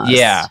almost.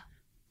 Yeah.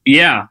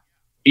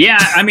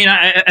 I mean,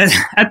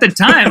 at the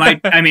time,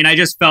 I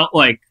just felt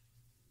like,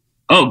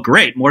 oh,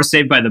 great, more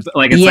Saved by the Bell.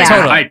 Like, it's like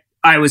totally.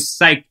 I was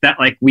psyched that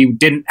like we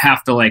didn't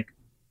have to like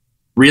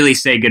really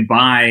say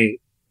goodbye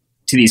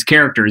to these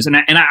characters, and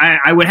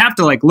I would have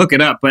to like look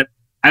it up, but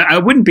I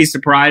wouldn't be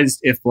surprised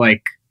if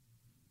like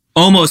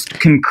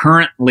almost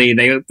concurrently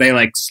they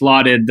like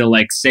slotted the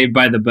like Saved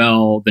by the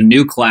Bell, the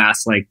new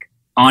class, like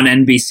on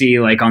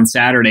NBC, like on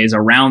Saturdays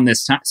around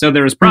this time. So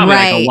there was probably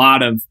like a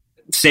lot of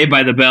Saved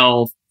by the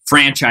Bell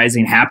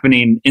franchising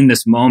happening in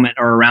this moment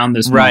or around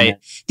this moment.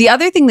 The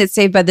other thing that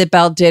Saved by the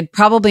Bell did,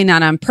 probably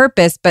not on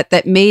purpose, but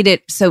that made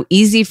it so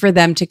easy for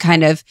them to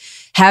kind of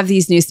have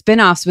these new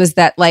spinoffs was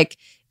that like,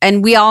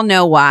 and we all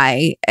know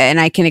why,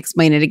 and I can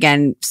explain it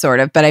again, sort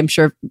of, but I'm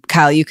sure,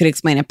 Kyle, you could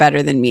explain it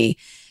better than me.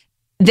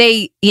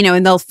 They, you know,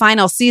 in the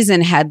final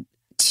season had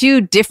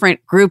 2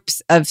 different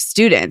groups of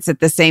students at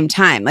the same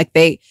time. Like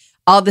they,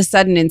 all of a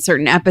sudden in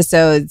certain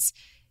episodes,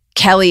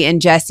 Kelly and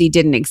Jesse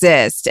didn't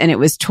exist and it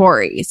was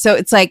Tori. So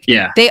it's like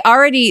the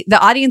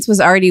audience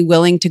was already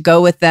willing to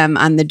go with them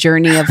on the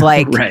journey of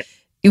like,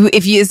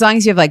 as long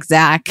as you have like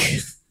Zach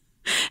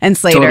and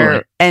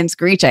Slater and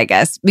Screech, I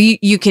guess,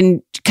 you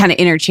can kind of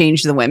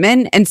interchange the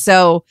women. And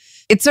so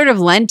it sort of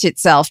lent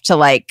itself to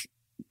like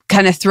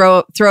kind of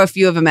throw a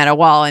few of them at a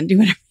wall and do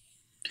whatever.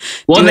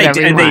 Well,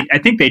 I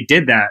think they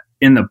did that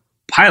in the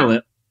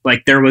pilot.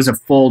 Like there was a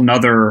full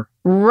nother.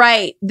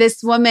 Right.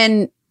 This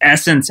woman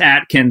Essence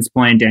Atkins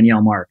playing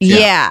Danielle Marks.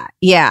 Yeah.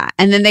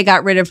 And then they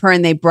got rid of her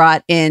and they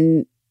brought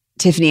in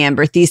Tiffany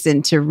Amber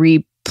Thiessen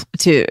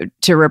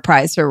to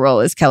reprise her role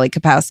as Kelly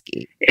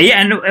Kapowski.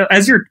 Yeah, and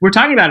as we're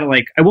talking about it,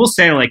 like, I will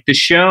say, like, the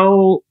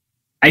show,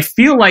 I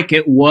feel like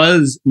it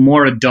was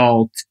more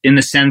adult in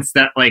the sense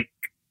that, like,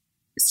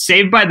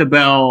 Saved by the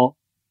Bell,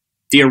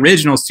 the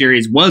original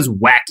series, was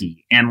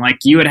wacky, and, like,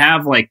 you would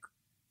have, like,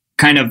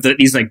 kind of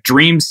these, like,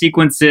 dream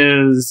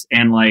sequences,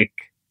 and, like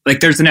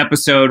there's an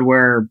episode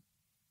where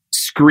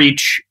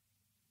Screech,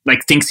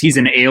 like, thinks he's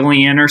an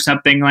alien or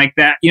something like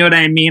that. You know what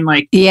I mean?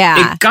 Like,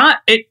 yeah,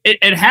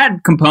 it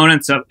had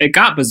components of, it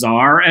got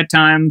bizarre at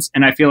times,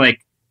 and I feel like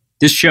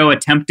this show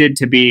attempted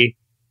to be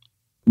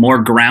more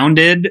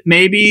grounded,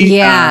 maybe.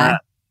 Yeah,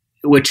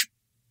 which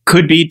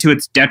could be to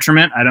its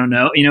detriment. I don't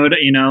know.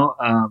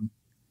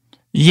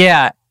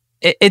 Yeah,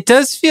 it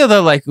does feel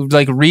though like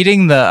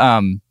reading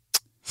the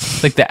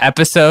like the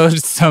episode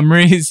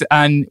summaries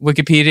on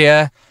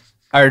Wikipedia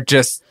are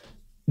just,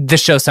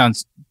 this show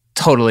sounds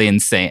totally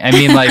insane. I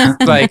mean,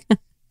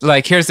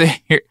 like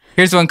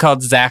here's one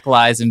called Zach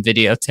Lies in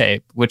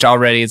Videotape, which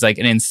already is like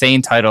an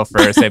insane title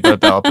for a Saved by the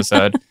Bell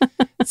episode.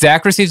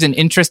 Zach receives an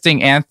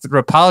interesting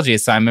anthropology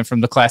assignment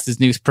from the class's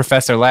new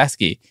Professor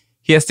Lasky.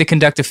 He has to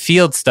conduct a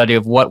field study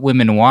of what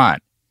women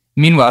want.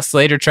 Meanwhile,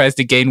 Slater tries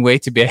to gain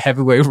weight to be a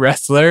heavyweight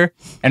wrestler,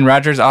 and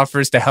Rogers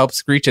offers to help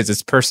Screech as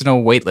his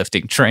personal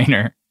weightlifting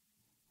trainer.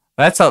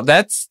 That's a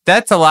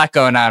lot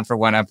going on for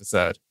one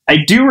episode. I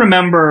do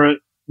remember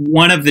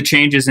one of the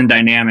changes in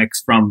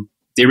dynamics from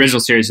the original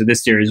series to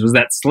this series was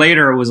that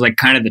Slater was like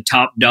kind of the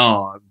top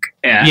dog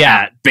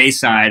at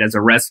Bayside as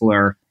a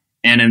wrestler.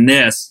 And in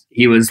this,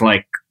 he was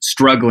like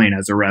struggling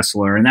as a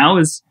wrestler. And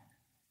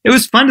it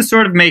was fun to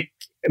sort of make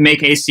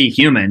AC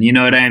human. You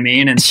know what I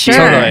mean? And sure.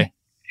 Totally.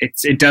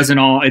 It doesn't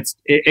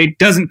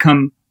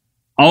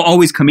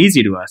always come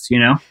easy to us, you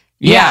know?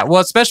 Yeah, well,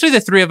 especially the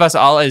three of us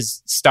all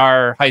as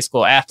star high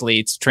school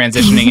athletes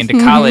transitioning into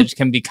college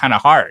can be kind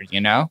of hard,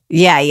 you know?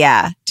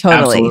 Yeah,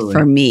 totally. Absolutely.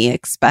 For me,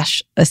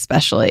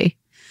 especially.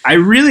 I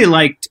really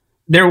liked,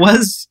 there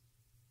was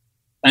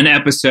an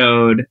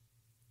episode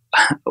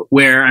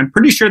where I'm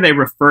pretty sure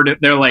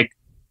they're like,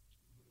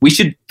 we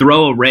should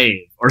throw a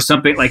rave or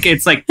something. Like,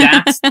 it's like,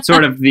 that's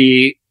sort of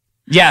the...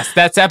 Yes,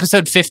 that's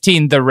episode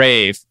 15, The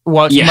Rave.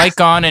 Well, yes. Mike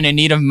Gone and in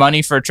need of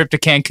money for a trip to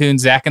Cancun,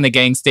 Zach and the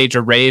gang stage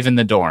a rave in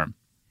the dorm.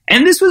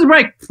 And this was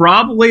like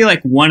probably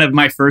like one of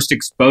my first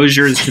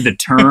exposures to the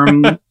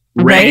term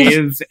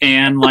rave,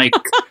 and like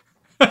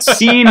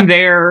seeing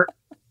their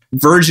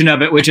version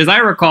of it, which as I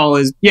recall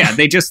is,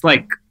 they just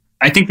like,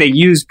 I think they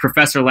used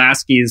Professor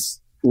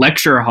Lasky's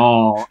lecture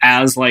hall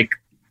as like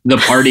the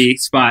party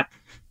spot.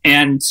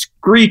 And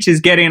Screech is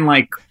getting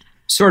like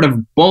sort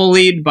of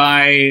bullied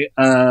by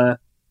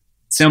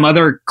some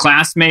other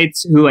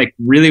classmates who like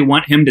really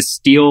want him to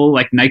steal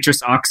like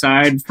nitrous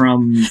oxide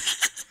from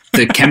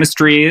the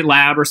chemistry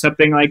lab or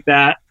something like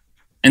that.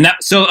 And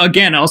that, so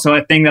again, also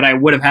a thing that I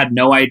would have had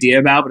no idea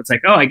about, but it's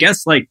like, oh, I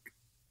guess like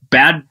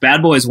bad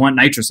boys want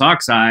nitrous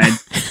oxide,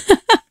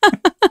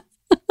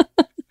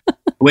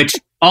 which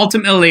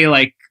ultimately,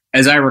 like,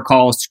 as I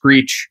recall,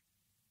 Screech,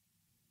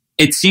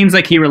 it seems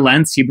like he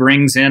relents. He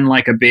brings in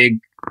like a big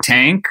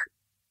tank,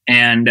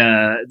 and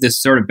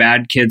this sort of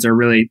bad kids are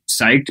really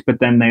psyched, but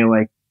then they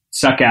like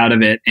suck out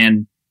of it,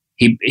 and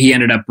he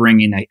ended up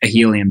bringing a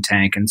helium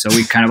tank, and so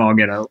we kind of all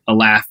get a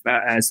laugh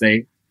as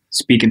they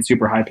speak in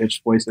super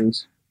high-pitched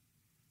voices.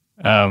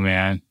 Oh,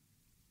 man.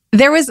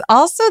 There was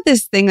also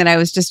this thing that I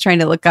was just trying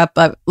to look up.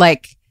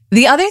 Like,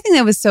 the other thing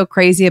that was so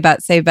crazy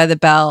about Saved by the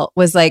Bell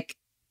was like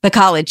the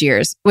college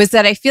years, was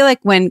that I feel like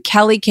when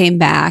Kelly came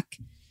back,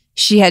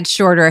 she had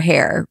shorter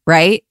hair,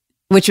 right?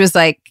 Which was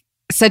like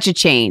such a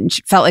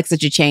change, felt like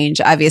such a change.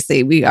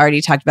 Obviously, we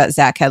already talked about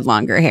Zach had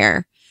longer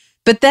hair.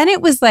 But then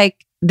it was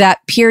like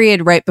that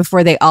period right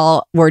before they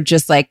all were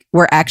just like,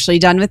 we're actually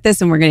done with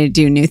this and we're going to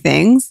do new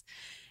things.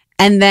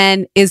 And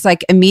then is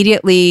like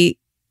immediately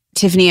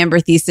Tiffany Amber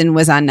Thiessen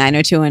was on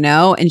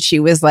 90210, and she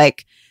was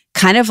like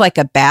kind of like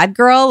a bad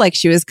girl. Like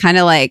she was kind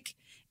of like,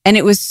 and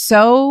it was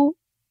so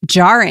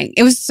jarring.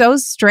 It was so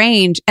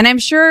strange. And I'm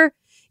sure,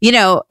 you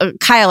know,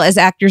 Kyle, as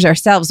actors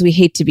ourselves, we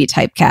hate to be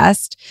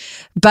typecast,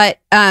 but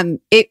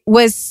it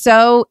was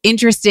so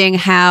interesting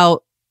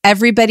how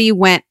everybody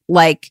went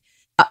like,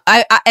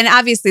 and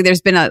obviously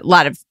there's been a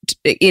lot of,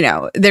 you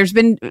know, there's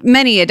been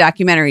many a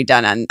documentary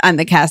done on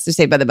the cast of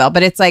Saved by the Bell,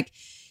 but it's like,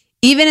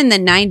 even in the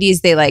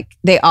 90s,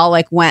 they all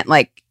like went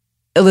like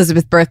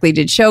Elizabeth Berkley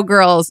did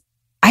Showgirls.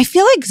 I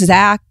feel like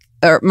Zach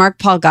or Mark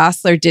Paul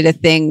Gosselaar did a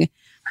thing.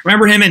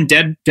 Remember him in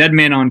Dead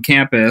Man on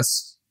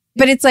Campus.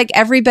 But it's like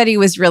everybody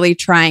was really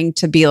trying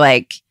to be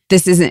like,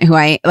 this isn't who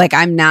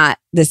I'm not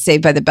the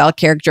Saved by the Bell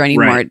character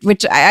anymore, right.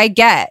 Which I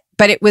get.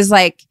 But it was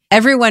like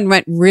everyone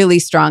went really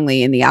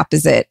strongly in the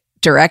opposite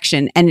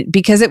direction. And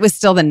because it was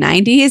still the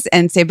 90s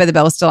and Saved by the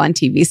Bell was still on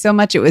TV so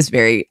much, it was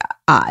very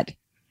odd.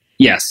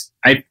 Yes.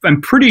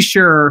 I'm pretty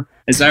sure,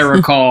 as I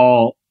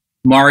recall,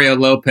 Mario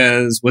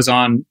Lopez was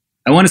on,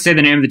 I want to say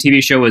the name of the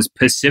TV show was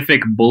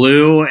Pacific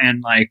Blue,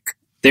 and like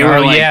they were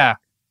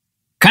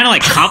kind of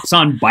like cops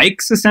on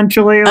bikes,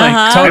 essentially.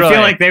 Like Totally. I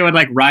feel like they would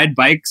like ride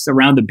bikes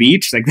around the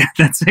beach. Like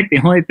that's like the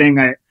only thing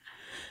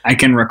I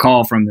can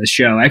recall from this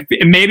show.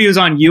 Maybe it was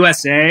on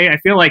USA. I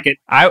feel like it.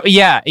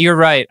 Yeah, you're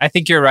right. I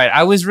think you're right.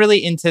 I was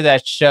really into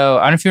that show.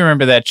 I don't know if you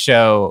remember that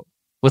show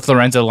with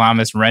Lorenzo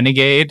Lamas,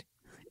 Renegade.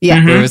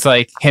 Yeah. Where it was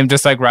like him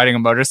just like riding a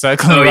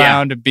motorcycle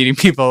around and beating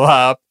people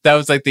up. That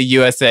was like the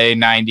USA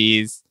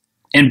 90s.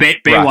 And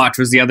Baywatch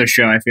was the other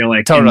show, I feel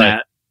like. Totally. In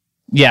that.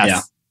 Yes.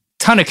 Yeah.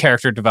 Ton of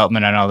character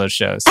development on all those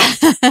shows.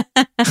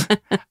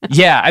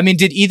 Yeah. I mean,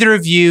 did either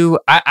of you,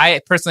 I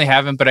personally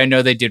haven't, but I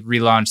know they did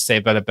relaunch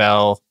Saved by the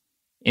Bell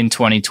in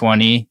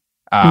 2020.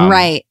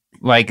 Right.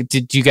 Like,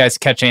 did you guys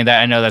catch any of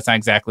that? I know that's not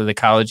exactly the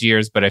college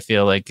years, but I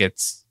feel like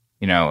it's,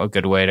 a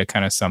good way to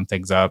kind of sum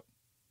things up.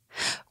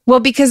 Well,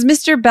 because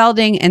Mr.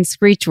 Belding and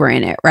Screech were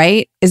in it,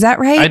 right? Is that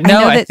right?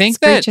 I think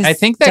that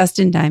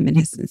Justin Diamond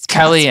has since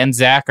Kelly and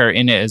Zach are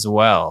in it as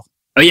well.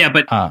 Oh yeah,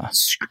 but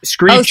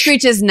Screech. Oh,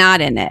 Screech is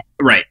not in it.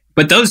 Right.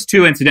 But those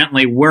two,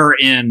 incidentally, were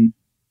in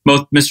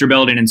both Mr.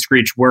 Belding and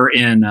Screech were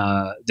in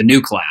the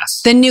new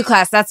class. The new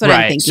class. That's what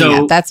I'm thinking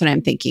of. That's what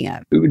I'm thinking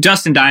of.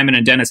 Justin Diamond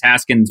and Dennis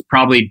Haskins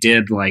probably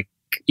did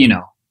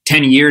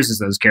 10 years as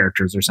those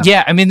characters or something.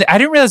 Yeah. I mean, I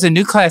didn't realize the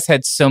new class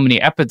had so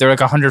many episodes. There were like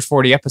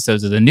 140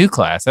 episodes of the new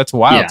class. That's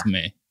wild to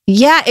me.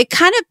 Yeah. It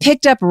kind of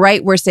picked up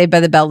right where Saved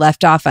by the Bell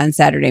left off on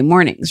Saturday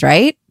mornings,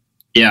 right?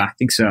 Yeah, I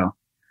think so.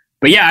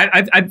 But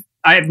yeah,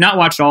 I have not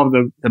watched all of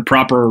the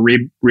proper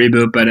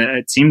reboot, but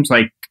it seems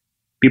like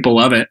people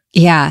love it.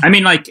 Yeah. I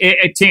mean,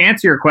 to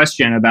answer your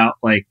question about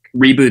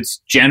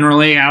reboots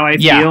generally, how I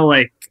feel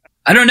like,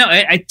 I don't know.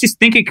 I just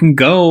think it can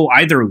go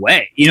either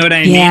way. You know what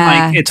I mean?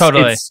 Yeah,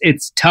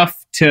 It's tough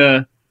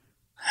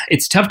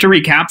to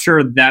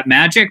recapture that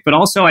magic, but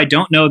also I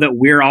don't know that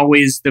we're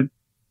always the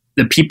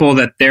people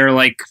that they're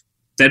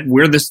that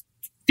we're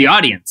the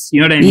audience. You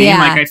know what I mean?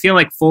 Yeah. I feel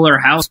like Fuller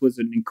House was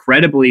an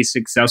incredibly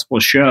successful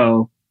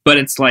show, but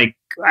it's I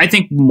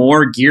think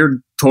more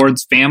geared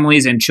towards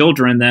families and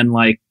children than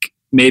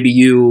maybe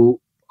you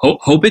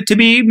hope it to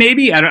be.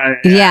 Maybe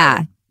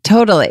yeah,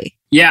 totally.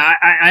 Yeah,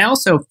 I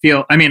also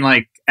feel. I mean,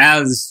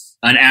 as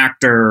an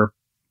actor,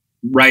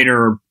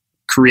 writer,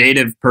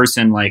 creative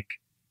person,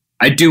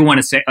 I do want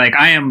to say,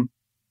 I am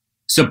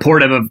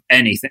supportive of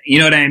anything. You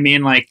know what I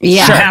mean? I'm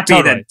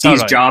happy that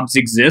these jobs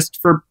exist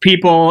for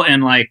people,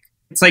 and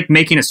it's like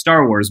making a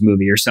Star Wars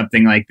movie or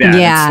something like that.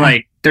 Yeah.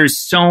 It's there's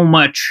so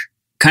much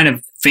kind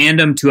of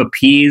fandom to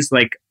appease.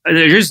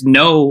 There's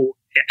no.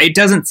 It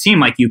doesn't seem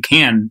like you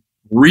can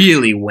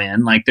really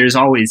win.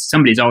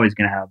 Somebody's always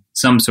going to have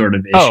some sort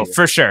of issue. Oh,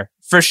 for sure.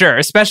 For sure.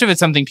 Especially if it's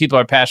something people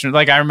are passionate.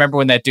 I remember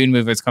when that Dune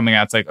movie was coming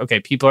out, it's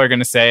okay, people are going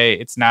to say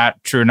it's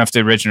not true enough to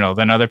the original.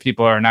 Then other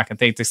people are not going to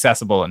think it's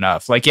accessible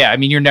enough. I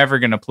mean, you're never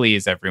going to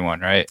please everyone,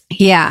 right?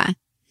 Yeah.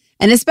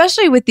 And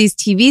especially with these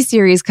TV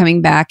series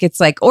coming back,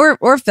 it's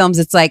or films,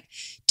 it's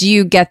do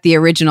you get the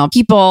original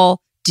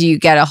people? Do you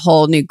get a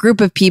whole new group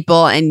of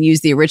people and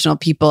use the original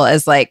people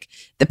as the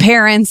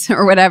parents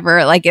or whatever?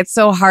 It's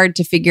so hard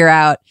to figure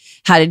out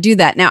how to do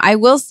that. Now, I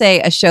will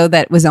say a show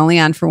that was only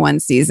on for one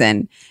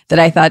season that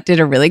I thought did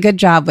a really good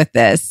job with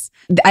this.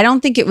 I don't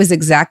think it was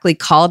exactly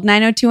called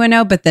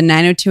 90210, but the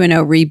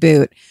 90210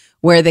 reboot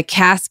where the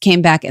cast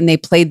came back and they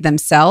played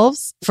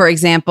themselves. For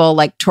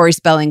example, Tori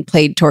Spelling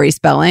played Tori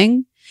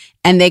Spelling.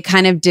 And they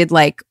kind of did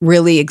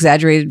really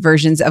exaggerated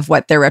versions of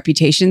what their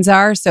reputations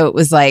are. So it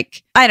was I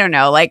don't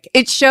know,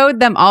 it showed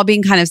them all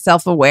being kind of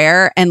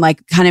self-aware and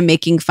kind of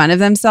making fun of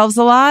themselves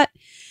a lot.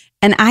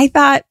 And I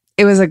thought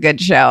it was a good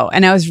show.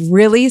 And I was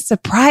really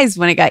surprised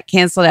when it got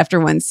canceled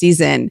after one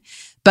season.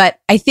 But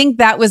I think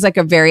that was a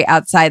very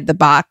outside the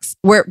box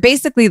where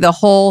basically the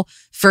whole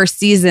first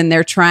season,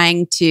 they're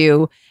trying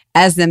to,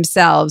 as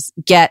themselves,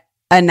 get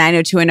a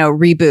 90210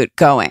 reboot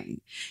going.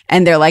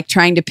 And they're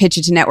trying to pitch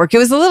it to network. It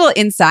was a little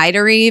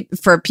insidery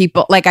for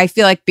people. I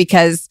feel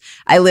because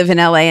I live in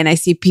LA and I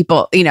see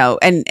people, and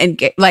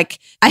I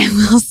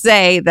will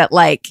say that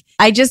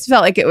I just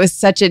felt like it was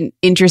such an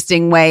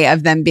interesting way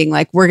of them being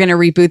we're going to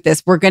reboot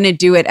this. We're going to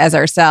do it as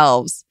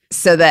ourselves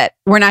so that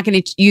we're not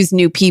going to use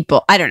new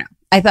people. I don't know.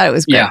 I thought it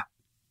was great. Yeah.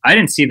 I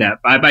didn't see that.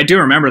 I do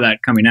remember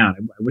that coming out.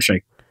 I wish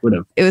I would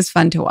have. It was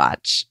fun to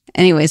watch.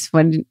 Anyways,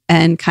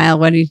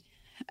 Kyle, are you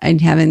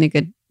having a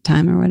good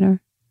time or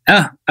whatever?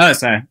 Oh,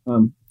 sorry.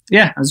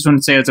 Yeah, I just want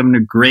to say I was having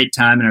a great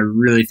time, and I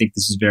really think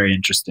this is very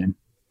interesting.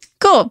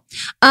 Cool.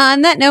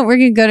 On that note, we're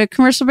going to go to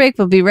commercial break.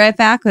 We'll be right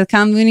back with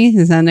Kyle Mooney,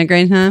 who's having a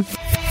great time.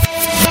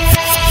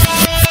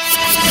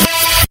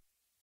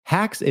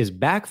 Hacks is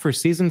back for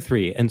season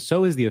 3, and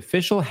so is the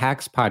official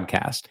Hacks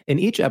podcast. In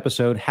each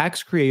episode,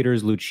 Hacks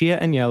creators Lucia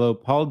Aniello,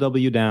 Paul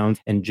W. Downs,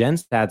 and Jen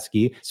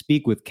Statsky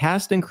speak with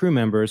cast and crew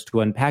members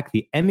to unpack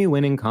the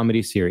Emmy-winning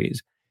comedy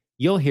series.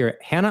 You'll hear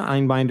Hannah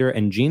Einbinder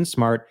and Jean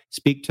Smart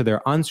speak to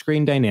their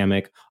on-screen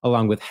dynamic,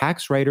 along with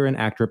Hacks writer and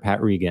actor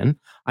Pat Regan,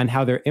 on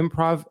how their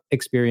improv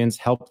experience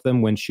helped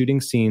them when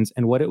shooting scenes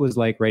and what it was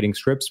like writing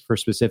scripts for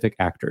specific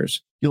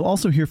actors. You'll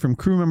also hear from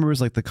crew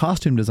members like the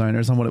costume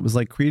designers on what it was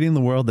like creating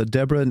the world that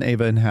Deborah and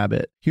Ava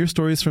inhabit. Hear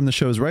stories from the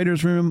show's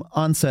writer's room,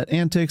 on-set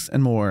antics,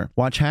 and more.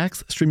 Watch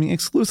Hacks streaming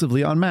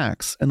exclusively on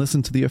Max, and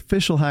listen to the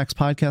official Hacks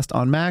podcast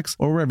on Max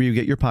or wherever you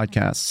get your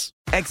podcasts.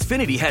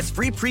 Xfinity has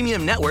free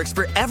premium networks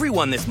for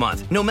everyone this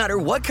month, no matter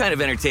what kind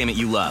of entertainment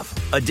you love.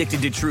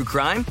 Addicted to true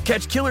crime?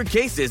 Catch killer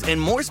cases and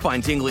more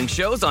spine-tingling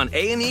shows on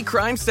A&E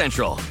Crime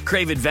Central.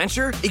 Crave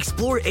adventure?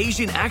 Explore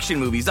Asian action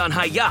movies on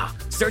Hi-Ya.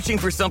 Searching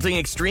for something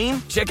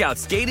extreme? Check out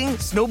skating,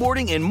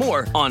 snowboarding, and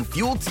more on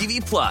Fuel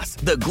TV Plus,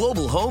 the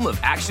global home of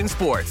action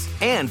sports.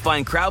 And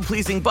find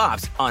crowd-pleasing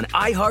bops on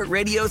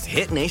iHeartRadio's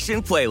Hit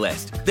Nation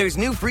playlist. There's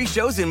new free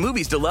shows and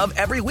movies to love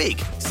every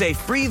week. Say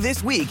free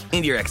this week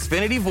in your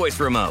Xfinity voice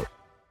remote.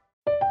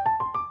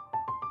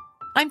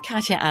 I'm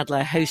Katya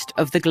Adler, host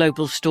of The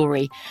Global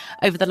Story.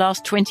 Over the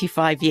last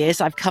 25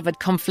 years, I've covered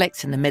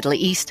conflicts in the Middle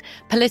East,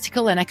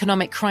 political and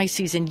economic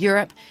crises in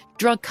Europe,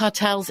 drug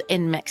cartels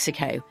in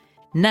Mexico.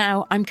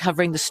 Now I'm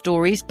covering the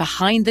stories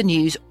behind the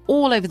news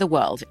all over the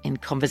world in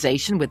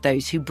conversation with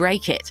those who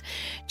break it.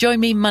 Join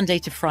me Monday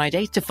to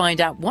Friday to find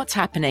out what's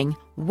happening,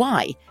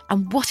 why,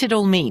 and what it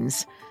all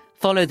means.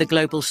 Follow The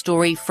Global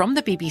Story from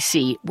the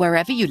BBC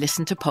wherever you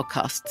listen to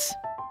podcasts.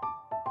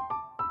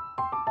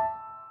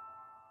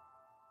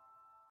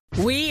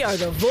 We are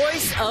the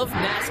voice of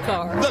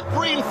NASCAR. The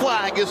green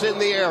flag is in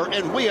the air,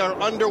 and we are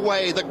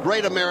underway. The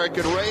Great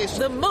American Race.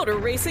 The Motor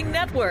Racing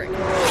Network.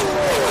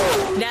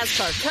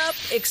 NASCAR Cup,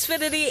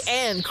 Xfinity,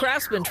 and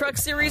Craftsman Truck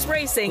Series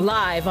Racing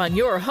live on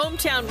your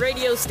hometown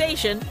radio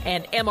station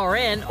and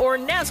MRN or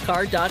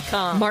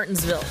NASCAR.com.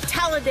 Martinsville,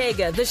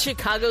 Talladega, the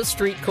Chicago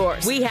Street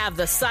Course. We have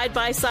the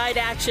side-by-side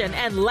action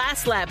and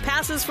last lap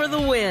passes for the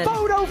win.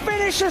 Photo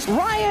finishes.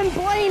 Ryan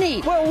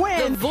Blaney will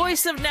win. The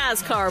voice of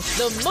NASCAR,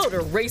 the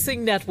Motor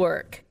Racing Network. And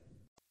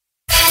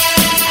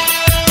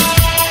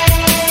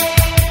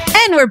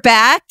we're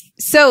back.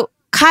 So,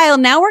 Kyle,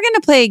 now we're going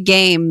to play a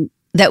game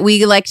that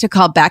we like to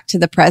call Back to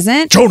the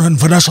Present. Jonah and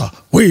Vanessa,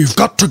 we've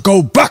got to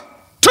go back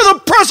to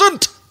the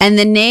present. And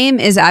the name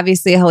is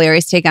obviously a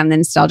hilarious take on the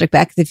nostalgic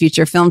Back to the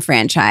Future film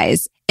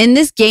franchise. In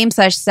this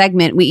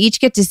game/segment, we each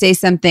get to say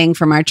something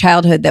from our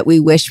childhood that we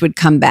wish would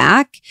come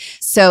back.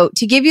 So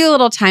to give you a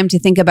little time to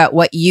think about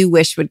what you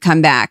wish would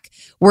come back,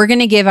 we're going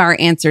to give our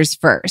answers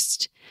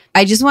first.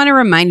 I just want to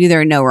remind you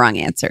there are no wrong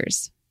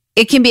answers.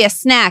 It can be a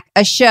snack,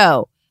 a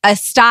show, a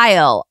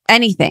style,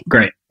 anything.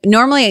 Great.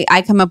 Normally,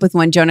 I come up with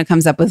one, Jonah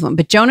comes up with one,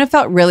 but Jonah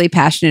felt really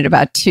passionate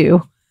about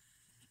two.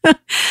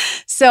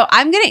 So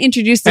I'm going to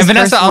introduce this. And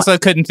Vanessa also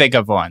couldn't think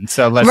of one,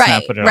 so let's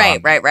not put it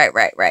on.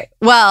 Right.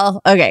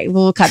 Well, okay,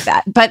 we'll cut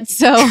that. But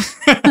so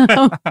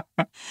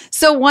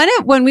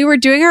when we were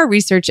doing our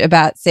research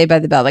about Saved by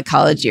the Bell, the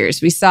college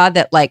years, we saw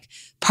that like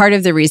part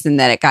of the reason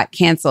that it got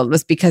canceled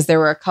was because there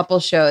were a couple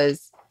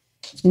shows,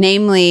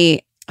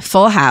 namely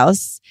Full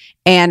House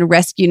and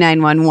Rescue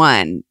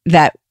 911,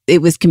 that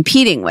it was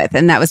competing with.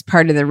 And that was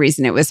part of the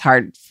reason it was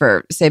hard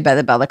for Saved by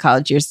the Bell, the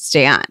college years to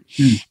stay on.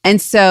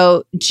 And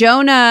so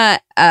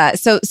Jonah,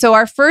 so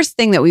our first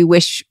thing that we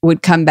wish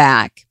would come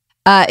back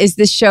is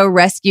this show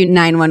Rescue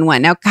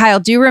 911. Now,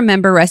 Kyle, do you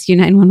remember Rescue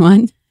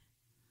 911?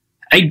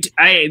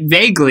 I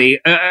vaguely,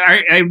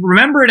 I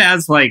remember it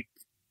as like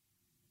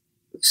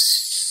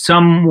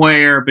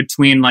somewhere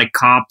between like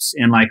Cops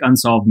and like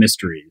Unsolved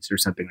Mysteries or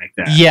something like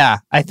that. Yeah,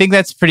 I think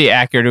that's pretty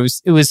accurate.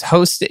 It was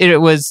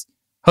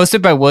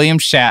hosted by William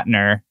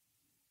Shatner,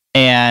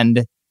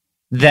 and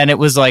then it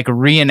was like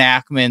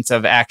reenactments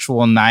of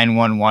actual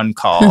 911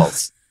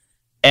 calls.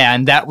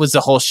 And that was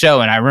the whole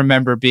show. And I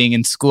remember being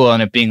in school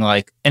and it being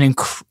like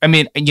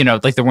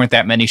like there weren't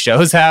that many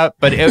shows out,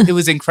 but it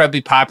was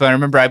incredibly popular. I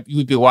remember you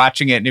would be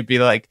watching it and it'd be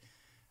like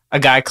a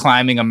guy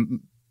climbing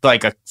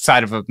a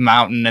side of a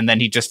mountain and then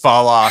he'd just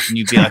fall off and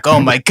you'd be like, oh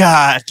my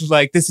God,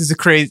 like this is a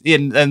crazy,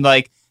 and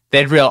like they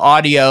had real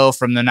audio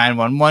from the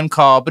 911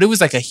 call, but it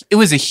was a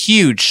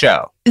huge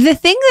show. The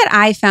thing that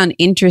I found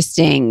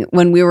interesting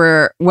when we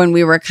were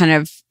kind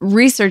of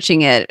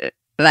researching it,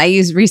 and I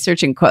use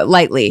researching quote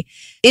lightly,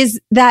 is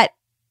that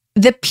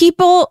the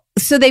people,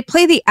 so they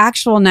play the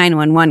actual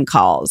 911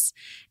 calls,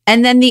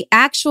 and then the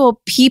actual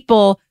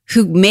people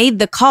who made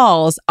the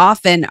calls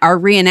often are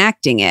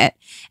reenacting it.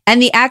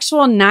 And the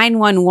actual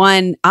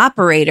 911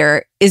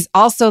 operator is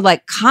also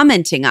like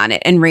commenting on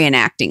it and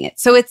reenacting it.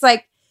 So it's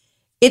like,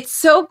 it's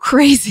so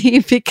crazy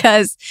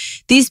because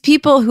these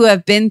people who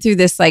have been through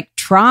this like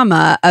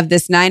trauma of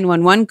this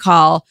 911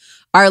 call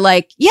are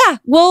like, yeah,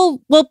 we'll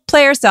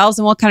play ourselves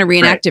and we'll kind of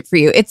reenact it for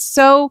you. It's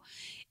so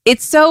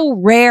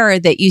rare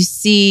that you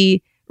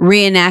see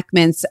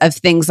reenactments of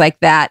things like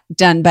that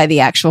done by the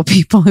actual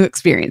people who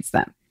experience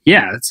them.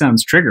 Yeah, that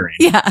sounds triggering.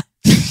 Yeah.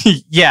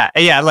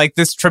 yeah. Like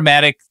this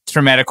traumatic,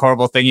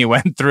 horrible thing you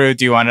went through.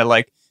 Do you want to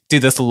like do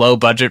this low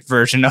budget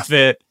version of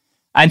it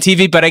on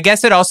TV? But I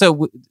guess it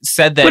also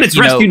said that, but it's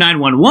Rescue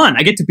 911.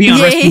 I get to be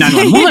on Rescue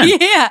 911.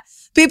 Yeah.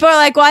 People are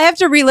like, well, I have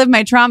to relive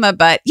my trauma,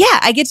 but yeah,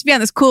 I get to be on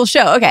this cool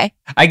show. Okay.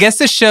 I guess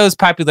the show's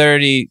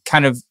popularity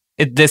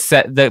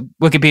the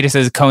Wikipedia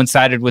says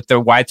coincided with the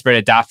widespread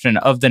adoption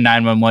of the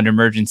 911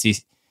 emergency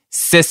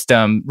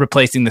system,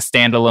 replacing the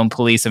standalone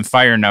police and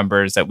fire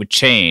numbers that would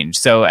change.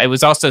 So it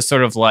was also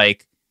sort of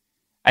like,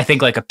 I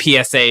think like a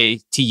PSA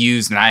to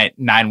use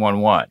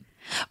 911.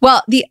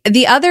 Well,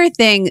 the other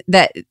thing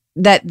that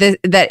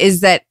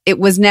is that it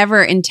was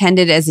never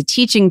intended as a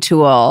teaching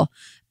tool.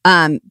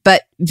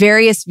 But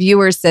various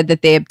viewers said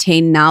that they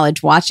obtained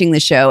knowledge watching the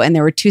show, and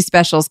there were 2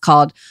 specials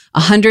called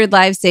 100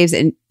 Lives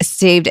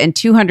Saved and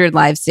 200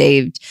 Lives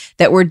Saved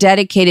that were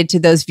dedicated to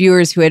those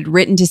viewers who had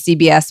written to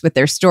CBS with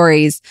their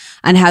stories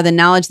on how the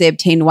knowledge they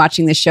obtained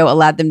watching the show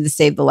allowed them to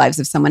save the lives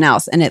of someone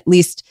else.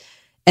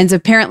 And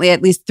apparently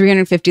at least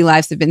 350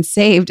 lives have been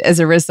saved as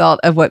a result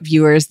of what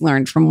viewers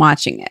learned from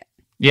watching it.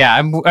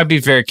 Yeah, I'd be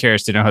very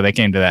curious to know how they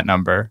came to that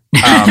number.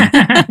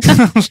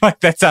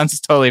 Like that sounds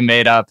totally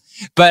made up.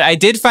 But I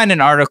did find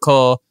an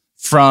article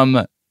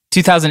from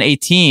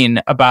 2018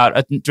 about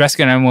a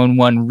Rescue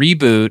 911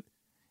 reboot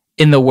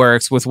in the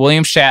works with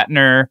William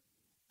Shatner.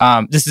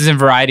 This is in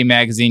Variety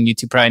magazine. You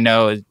two probably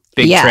know,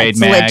 big trade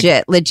mag.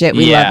 Legit.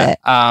 We love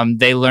it.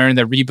 They learned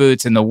the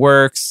reboot's in the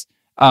works.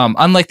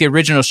 Unlike the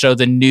original show,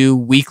 the new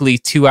weekly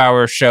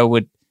 2-hour show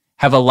would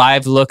have a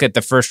live look at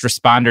the first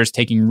responders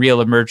taking real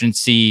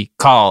emergency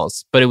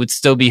calls, but it would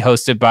still be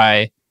hosted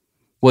by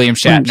William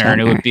Shatner. And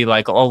it would be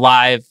like a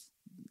live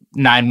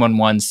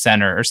 911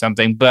 center or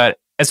something. But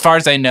as far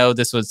as I know,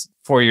 this was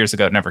 4 years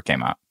ago. It never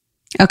came out.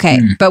 Okay,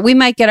 but we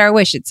might get our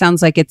wish. It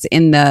sounds like it's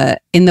in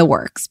the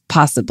works,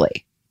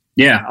 possibly.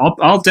 Yeah,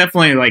 I'll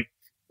definitely, like,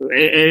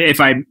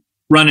 if I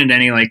run into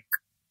any like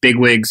big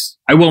wigs,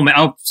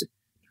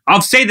 I'll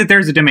say that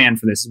there's a demand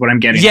for this, is what I'm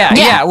getting at.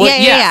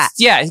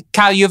 Yeah.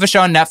 Kyle, you have a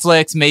show on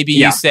Netflix. Maybe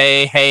you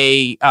say,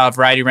 hey,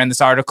 Variety ran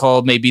this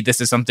article. Maybe this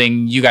is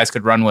something you guys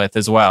could run with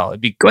as well.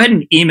 Go ahead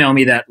and email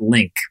me that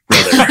link,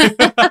 brother.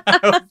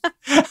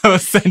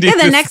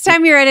 The next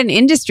time you're at an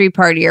industry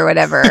party or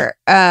whatever,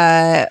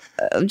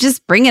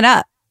 just bring it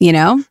up, you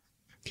know?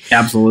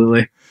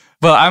 Absolutely.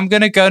 Well, I'm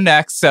going to go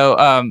next.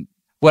 So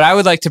what I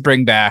would like to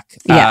bring back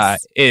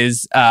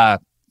is...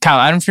 Kyle,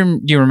 I don't know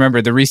if you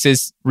remember the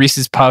Reese's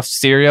Puffs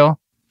cereal.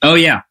 Oh,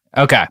 yeah.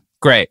 Okay,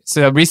 great.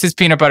 So Reese's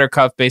Peanut Butter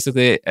Cup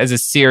basically as a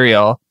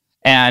cereal.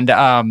 And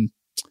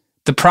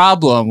the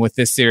problem with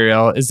this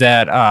cereal is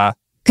that...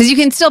 Because you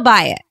can still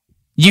buy it.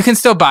 You can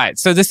still buy it.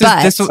 So this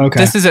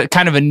is a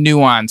kind of a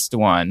nuanced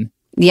one.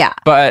 Yeah.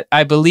 But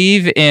I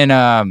believe in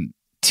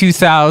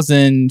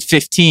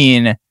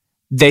 2015,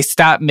 they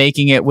stopped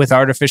making it with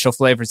artificial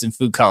flavors and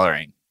food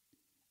coloring.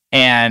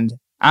 And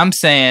I'm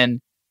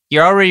saying...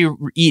 You're already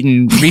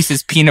eating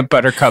Reese's Peanut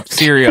Butter Cup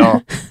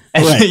cereal,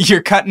 and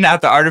you're cutting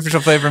out the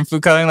artificial flavor and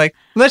food coloring. Like,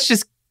 let's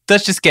just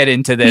get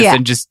into this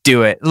and just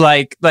do it.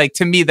 Like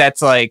to me,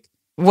 that's like,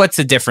 what's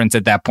the difference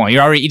at that point?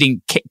 You're already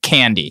eating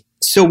candy.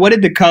 So, what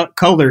did the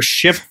color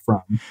shift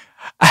from?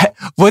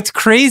 What's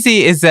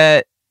crazy is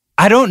that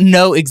I don't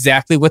know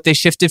exactly what they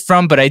shifted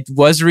from, but I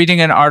was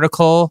reading an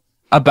article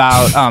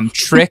about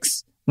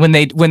Trix when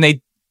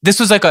they. This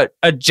was like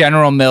a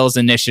General Mills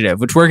initiative,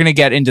 which we're going to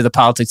get into the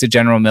politics of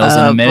General Mills in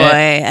a minute. Oh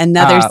boy,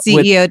 another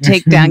CEO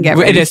takedown. Get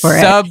ready for it.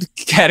 In a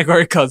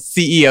subcategory called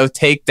CEO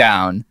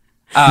takedown,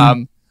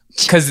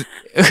 because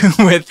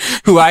with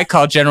who I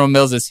call General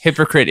Mills'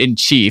 hypocrite in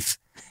chief,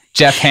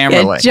 Jeff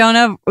Hammerling.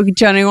 Jonah,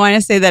 you want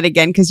to say that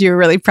again because you were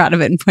really proud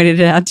of it and pointed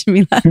it out to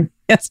me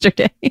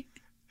yesterday.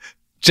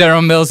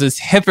 General Mills'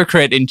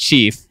 hypocrite in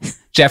chief,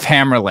 Jeff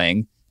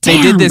Hammerling. They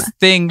did this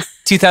thing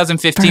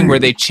 2015 where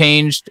they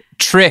changed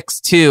Trix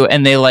too,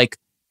 and they like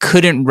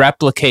couldn't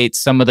replicate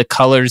some of the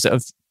colors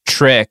of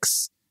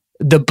Trix.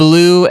 The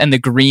blue and the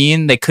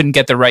green, they couldn't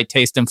get the right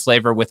taste and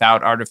flavor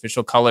without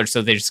artificial colors,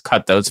 so they just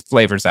cut those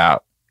flavors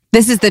out.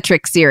 This is the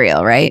Trix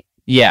cereal, right?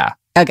 Yeah.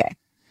 Okay.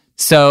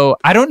 So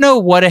I don't know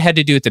what it had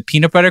to do with the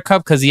peanut butter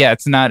cup because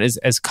it's not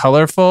as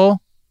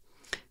colorful.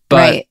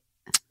 But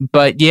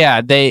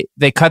yeah, they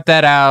cut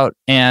that out,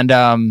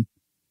 and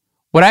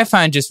what I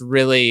find just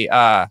really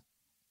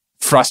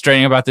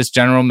frustrating about this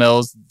General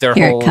Mills, their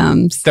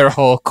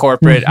whole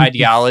corporate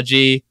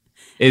ideology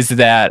is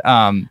that,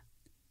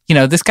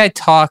 this guy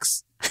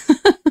talks.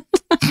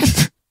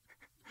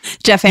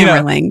 Jeff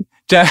Hammerling.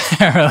 Jeff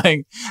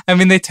Hammerling. I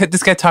mean,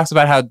 this guy talks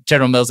about how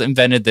General Mills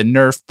invented the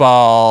Nerf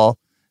ball.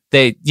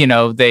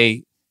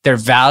 Their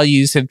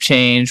values have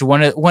changed.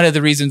 One of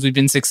the reasons we've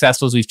been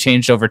successful is we've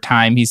changed over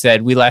time. He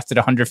said, we lasted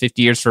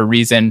 150 years for a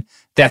reason.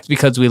 That's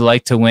because we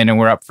like to win and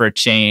we're up for a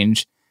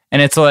change.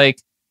 And it's like,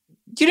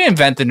 you didn't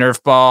invent the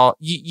Nerf ball.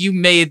 You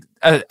made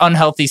an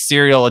unhealthy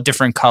cereal a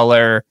different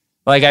color.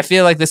 Like, I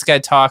feel like this guy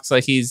talks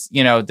like he's,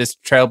 this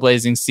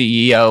trailblazing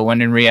CEO,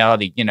 when in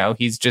reality,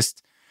 he's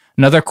just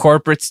another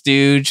corporate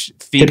stooge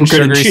feeding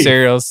sugary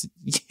cereals.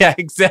 Yeah,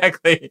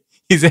 exactly.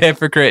 He's a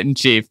hypocrite in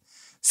chief.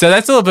 So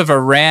that's a little bit of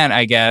a rant,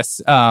 I guess,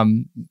 that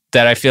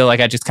I feel like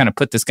I just kind of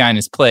put this guy in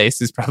his place.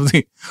 He's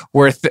probably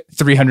worth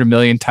 300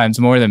 million times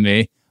more than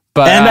me.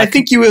 But I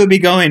think you will be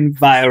going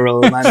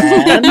viral, my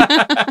man.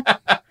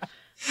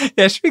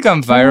 Yeah, it should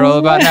become viral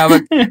about now.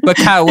 But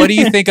Kyle, what do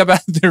you think about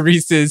the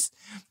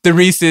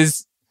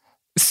Reese's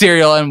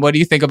cereal, and what do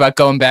you think about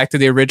going back to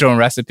the original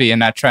recipe and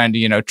not trying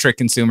to, trick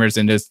consumers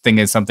into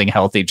thinking something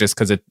healthy just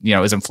because it,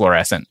 isn't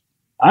fluorescent?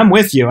 I'm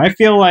with you. I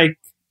feel like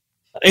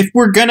if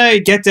we're gonna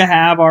get to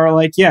have our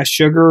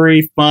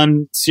sugary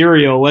fun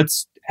cereal,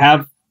 let's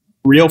have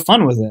real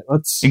fun with it.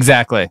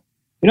 Exactly.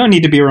 We don't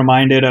need to be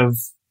reminded of.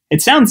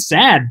 It sounds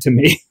sad to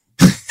me.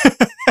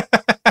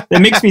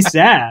 That makes me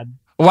sad.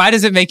 Why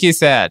does it make you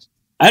sad?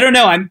 I don't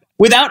know.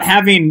 Without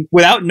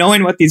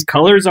knowing what these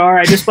colors are,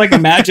 I just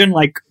imagine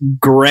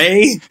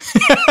gray.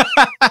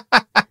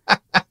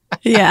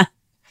 Yeah.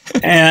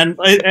 And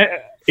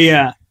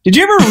yeah. Did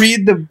you ever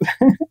read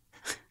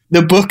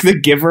the book The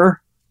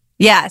Giver?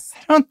 Yes.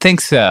 I don't think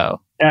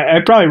so. I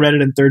probably read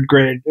it in third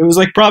grade. It was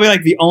probably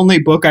the only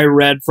book I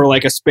read for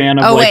a span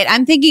of. Oh wait,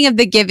 I'm thinking of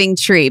The Giving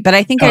Tree, but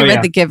I think I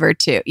read The Giver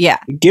too. Yeah.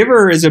 The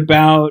Giver is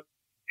about.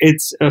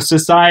 It's a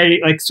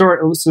society,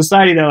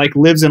 society that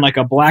lives in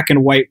a black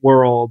and white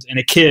world, and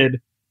a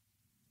kid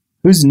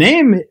whose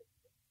name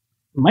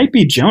might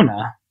be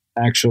Jonah,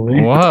 actually.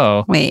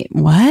 Whoa. Wait,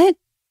 what?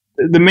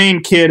 The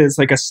main kid is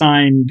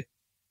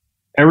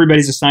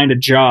everybody's assigned a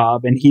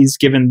job, and he's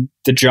given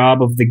the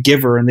job of the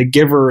giver, and the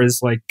giver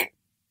is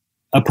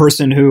a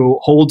person who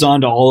holds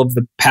on to all of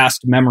the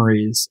past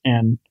memories.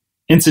 And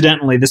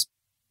incidentally, this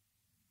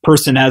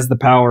person has the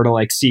power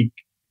to seek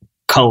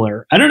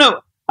color. I don't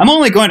know. I'm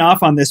only going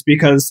off on this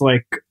because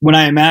when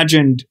I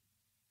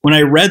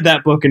read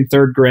that book in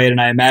third grade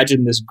and I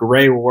imagined this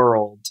gray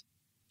world,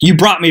 you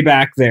brought me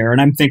back there,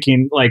 and I'm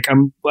thinking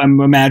I'm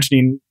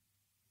imagining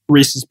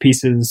Reese's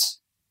Pieces.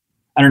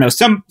 I don't know.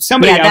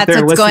 Somebody out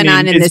there listening going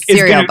on in the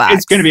cereal box.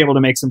 It's going to be able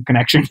to make some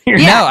connection here.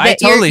 Yeah, no, I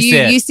totally see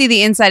it. You see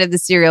the inside of the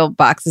cereal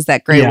box is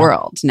that gray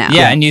world now.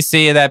 Yeah, and you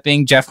see that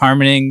being Jeff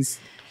Harmening's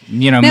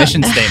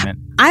mission statement.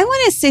 I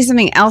want to say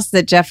something else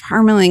that Jeff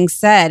Harmeling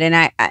said, and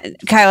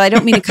Kyle, I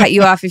don't mean to cut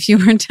you off if you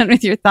weren't done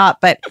with your thought,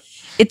 but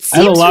it seems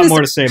I have a lot more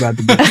to say about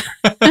the book.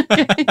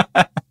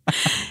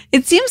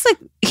 It seems like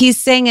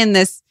he's saying in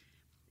this,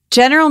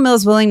 General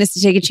Mills' willingness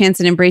to take a chance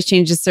and embrace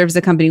changes serves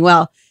the company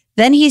well.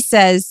 Then he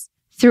says,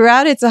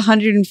 throughout its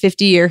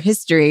 150-year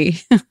history,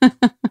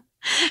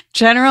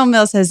 General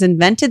Mills has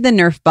invented the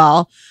Nerf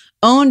ball,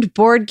 owned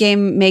board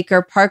game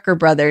maker Parker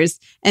Brothers,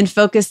 and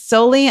focused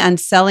solely on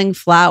selling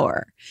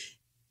flour.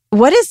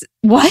 What does it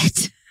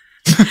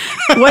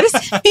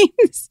mean?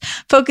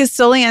 Focus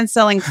solely on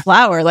selling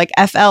flour,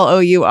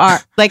 FLOUR.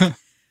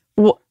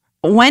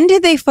 When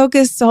did they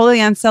focus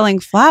solely on selling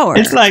flour?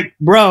 It's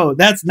bro,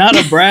 that's not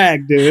a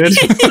brag, dude.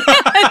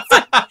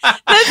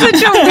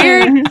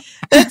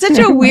 That's such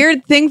a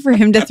weird thing for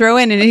him to throw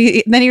in.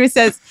 And then he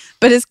says,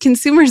 but as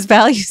consumers'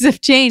 values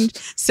have changed,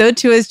 so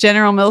too has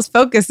General Mills'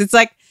 focus. It's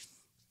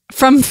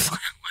from flour.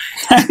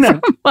 I know.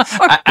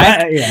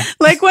 Yeah.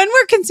 When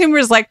were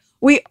consumers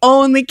we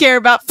only care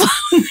about flour?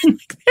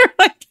 They're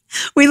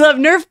we love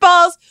Nerf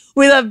balls,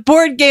 we love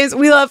board games,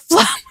 we love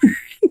flour.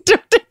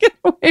 Don't take it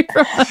away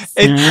from us.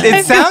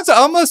 It sounds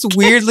almost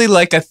weirdly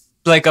like a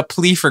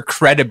plea for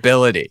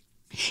credibility.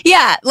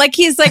 Yeah,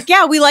 he's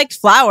yeah, we liked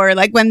flour.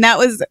 When that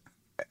was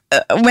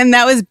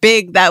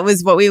big, that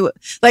was what we're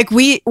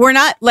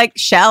not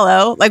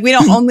shallow. We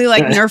don't only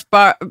Nerf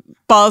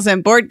balls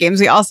and board games.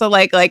 We also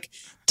like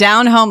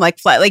down home,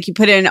 flat. You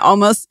put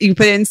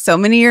in so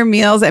many of your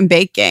meals and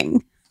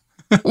baking.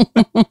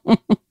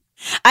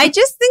 I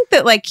just think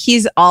that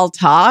he's all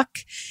talk,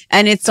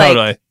 and it's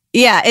totally.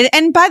 Yeah.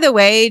 And by the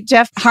way,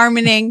 Jeff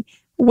Harmening,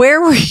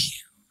 where were you?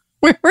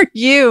 Where were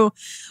you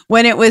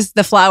when it was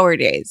the flour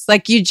days?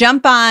 You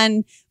jump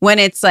on when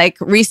it's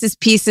Reese's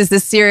Pieces, the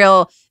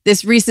cereal,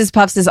 this Reese's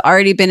Puffs has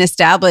already been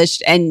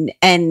established, and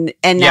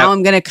now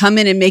I'm going to come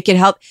in and make it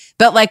help.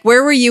 But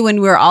where were you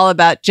when we were all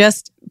about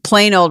just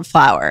plain old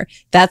flour?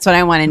 That's what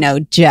I want to know,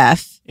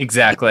 Jeff.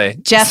 Exactly.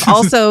 Jeff,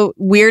 also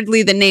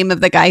weirdly the name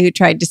of the guy who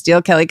tried to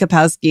steal Kelly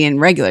Kapowski in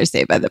regular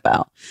Saved by the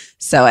Bell.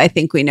 So I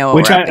think we know.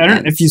 Which I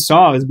don't know if you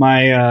saw is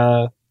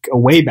my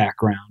away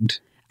background.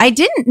 I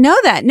didn't know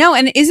that. No,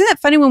 and isn't it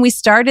funny when we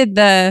started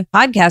the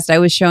podcast, I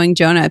was showing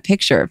Jonah a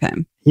picture of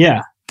him.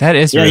 Yeah. That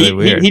is really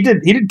weird. He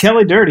did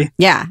Kelly dirty.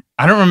 Yeah.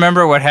 I don't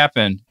remember what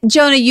happened.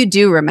 Jonah, you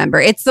do remember.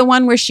 It's the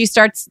one where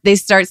they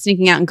start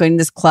sneaking out and going to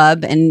this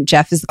club, and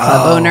Jeff is the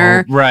club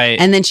owner. Right.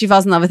 And then she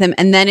falls in love with him.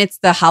 And then it's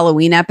the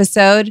Halloween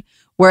episode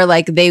where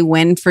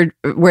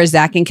where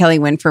Zach and Kelly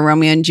win for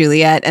Romeo and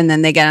Juliet. And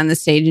then they get on the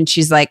stage and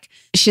she's like,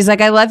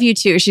 I love you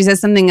too. She says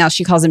something else.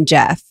 She calls him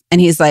Jeff. And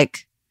he's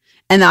like,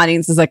 and the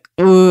audience is like,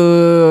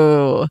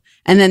 ooh.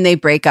 And then they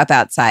break up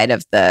outside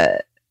of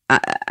the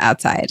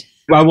outside.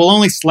 I will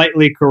only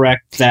slightly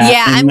correct that.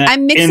 Yeah,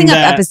 I'm mixing up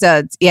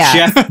episodes.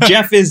 Yeah,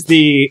 Jeff is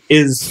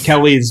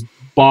Kelly's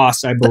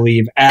boss, I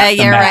believe.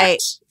 You're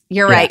right.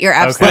 You're right. You're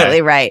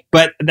absolutely right.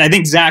 But I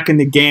think Zach and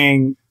the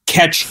gang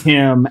catch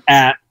him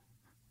at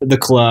the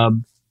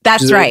club.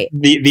 That's right.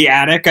 The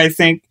attic, I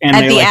think, and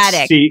at they the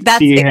attic.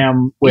 See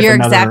him with You're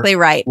another exactly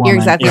right. woman. You're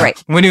exactly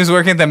right. When he was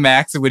working at the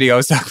Max, would he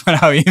always talk about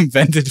how he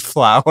invented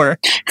flour?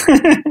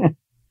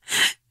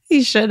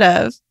 He should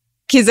have.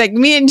 he's like,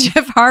 me and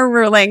Jeff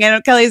Harmerling.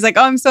 And Kelly's like,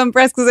 oh, I'm so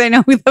impressed because I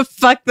know who the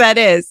fuck that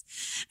is.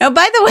 Now,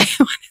 by the way,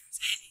 I want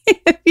to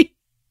say,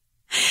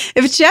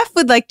 if Jeff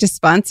would like to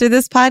sponsor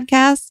this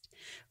podcast,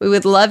 we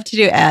would love to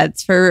do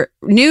ads for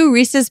new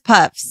Reese's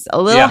Puffs,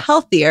 a little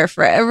healthier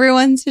for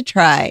everyone to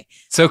try.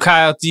 So,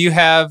 Kyle, do you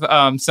have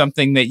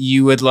something that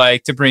you would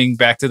like to bring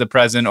back to the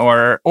present,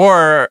 or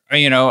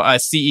you know, a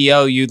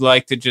CEO you'd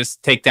like to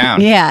just take down?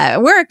 Yeah,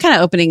 we're kind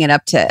of opening it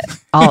up to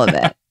all of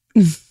it.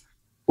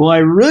 Well, I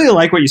really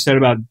like what you said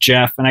about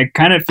Jeff, and I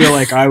kind of feel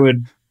like I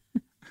would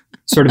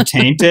sort of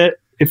taint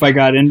it if I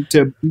got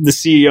into the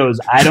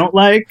CEOs I don't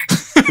like.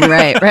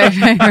 Right.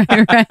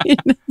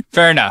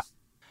 Fair enough.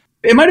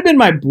 It might have been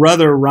my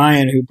brother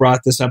Ryan who brought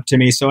this up to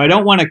me, so I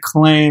don't want to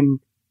claim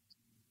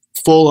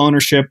full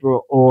ownership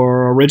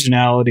or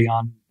originality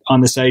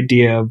on this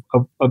idea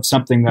of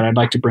something that I'd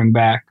like to bring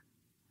back.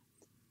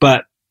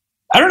 But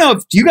I don't know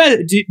if do you guys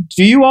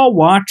do you all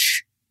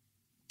watch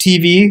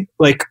TV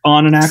like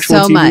on an actual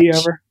so TV much.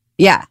 ever?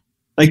 Yeah.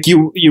 Like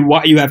you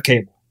have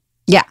cable.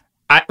 Yeah.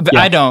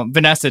 I don't.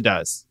 Vanessa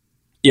does.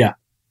 Yeah.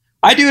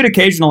 I do it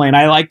occasionally,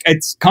 and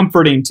it's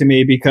comforting to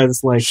me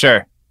because like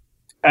sure.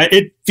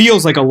 It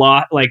feels like a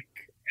lot like,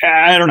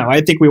 I don't know.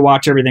 I think we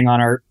watch everything on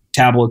our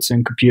tablets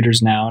and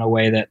computers now in a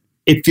way that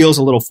it feels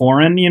a little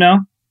foreign, you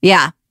know?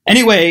 Yeah.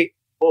 Anyway,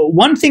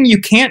 one thing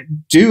you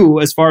can't do,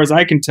 as far as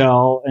I can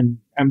tell, and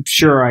I'm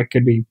sure I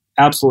could be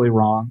absolutely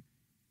wrong,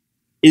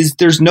 is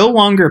there's no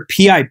longer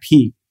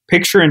PIP,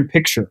 picture in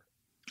picture.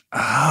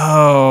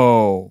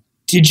 Oh.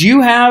 Did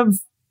you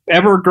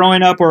ever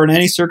growing up or in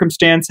any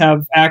circumstance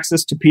have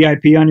access to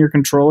PIP on your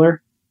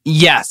controller?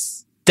 Yes.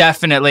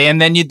 Definitely.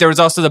 And then there was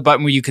also the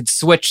button where you could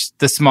switch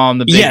the small and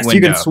the big window. Yes,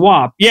 you could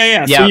swap.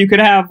 Yeah. So you could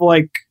have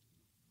like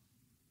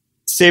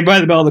Saved by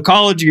the Bell, the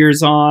college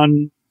years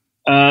on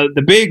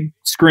the big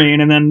screen,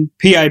 and then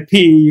PIP,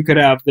 you could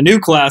have the new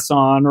class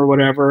on or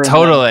whatever.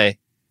 Totally.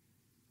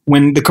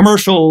 When the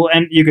commercial,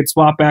 and you could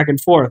swap back and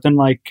forth. And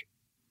like,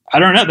 I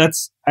don't know,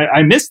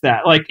 I miss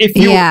that. Like if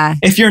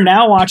you're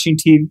now watching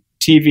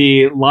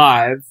TV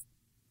live,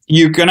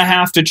 you're going to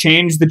have to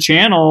change the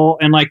channel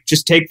and like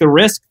just take the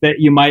risk that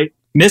you might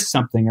miss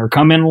something or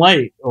come in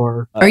late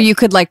or you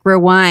could like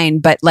rewind,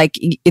 but like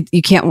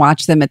you can't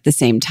watch them at the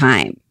same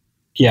time.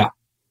 Yeah.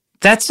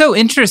 That's so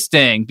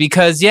interesting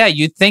because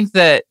you'd think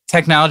that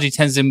technology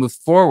tends to move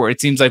forward.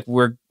 It seems like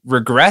we're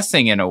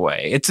regressing in a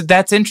way.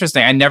 That's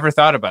interesting. I never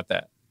thought about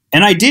that.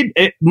 And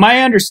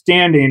my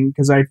understanding,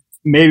 because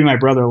maybe my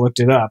brother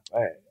looked it up,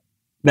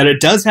 that it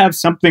does have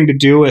something to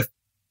do with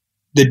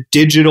the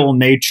digital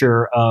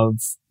nature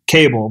of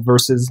cable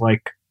versus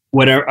like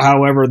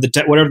whatever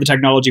the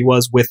technology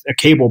was with a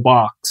cable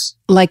box.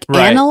 Like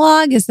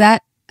analog? Is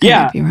that? I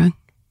might be wrong.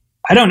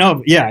 I don't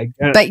know. Yeah.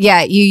 But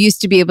you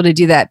used to be able to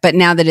do that. But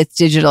now that it's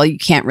digital, you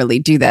can't really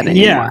do that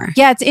anymore.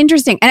 Yeah, it's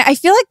interesting. And I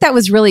feel like that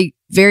was really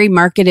very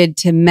marketed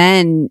to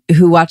men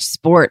who watch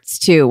sports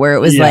too, where it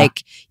was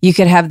like you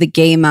could have the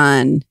game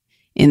on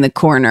in the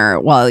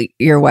corner while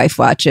your wife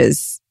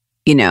watches,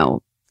 you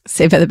know,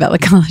 Saved by the Bell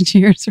college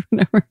years or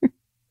whatever.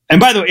 And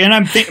by the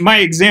way, my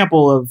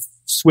example of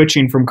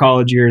switching from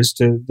college years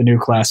to the new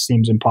class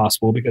seems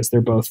impossible because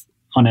they're both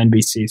on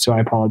NBC. So I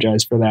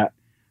apologize for that.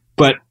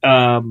 But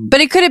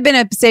it could have been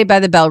a Saved by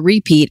the Bell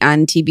repeat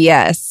on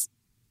TBS.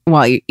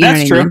 Well, you know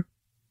that's what true. I mean?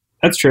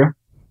 That's true.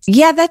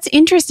 Yeah, that's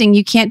interesting.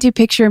 You can't do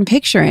picture in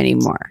picture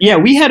anymore. Yeah,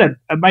 we had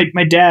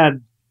my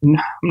dad. I'm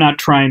not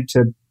trying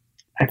to.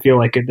 I feel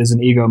like there's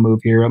an ego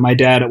move here. My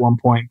dad at one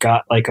point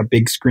got like a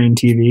big screen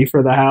TV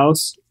for the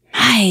house.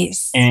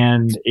 Nice.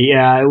 And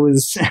it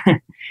was.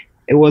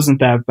 It wasn't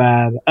that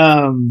bad.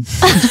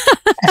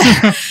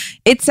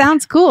 It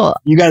sounds cool.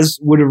 You guys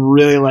would have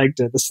really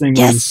liked it. This thing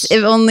was...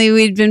 if only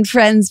we'd been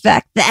friends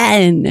back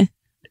then.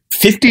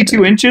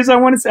 52 inches, I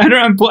want to say. I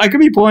don't know. I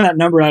could be pulling that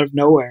number out of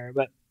nowhere.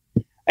 But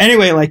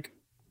anyway, like,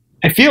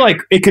 I feel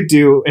like it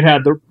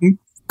had the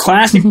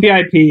classic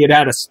PIP. It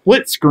had a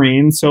split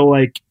screen. So,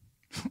 like,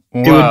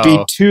 it would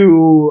be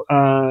two,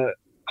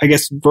 I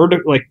guess,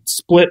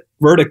 split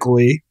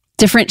vertically.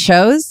 Different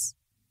shows?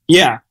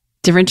 Yeah.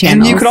 Different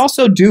channels. And you could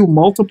also do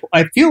multiple.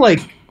 I feel like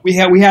we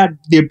had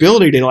the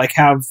ability to like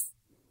have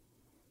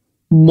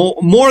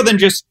more than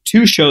just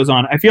two shows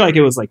on. I feel like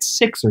it was like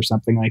 6 or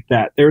something like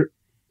that.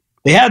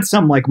 They had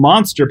some like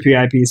monster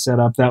PIP set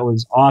up that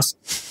was awesome.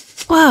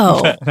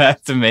 Whoa.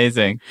 That's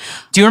amazing.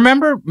 Do you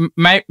remember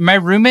my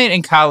roommate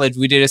in college?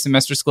 We did a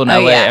semester school in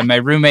LA, and my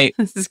roommate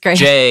this is great.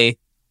 Jay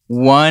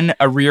won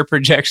a rear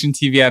projection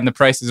TV on The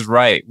Price is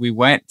Right.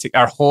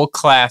 Our whole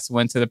class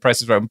went to The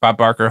Price is Right. Bob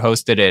Barker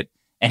hosted it,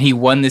 and he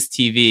won this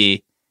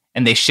TV,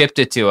 and they shipped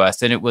it to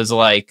us. And it was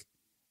like,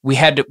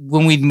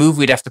 when we'd move,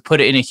 we'd have to put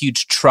it in a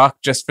huge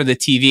truck just for the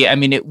TV. I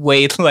mean, it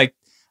weighed like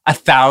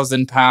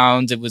 1,000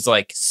 pounds. It was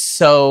like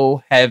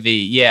so heavy.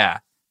 Yeah.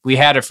 We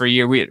had it for a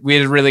year. We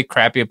had a really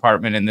crappy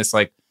apartment in this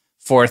like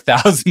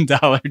 $4,000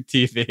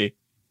 TV.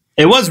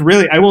 It was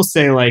really, I will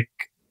say, like,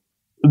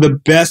 the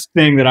best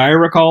thing that I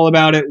recall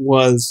about it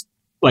was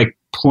like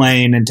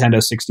playing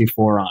Nintendo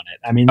 64 on it.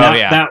 I mean,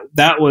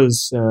 that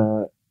was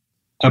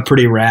a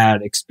pretty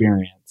rad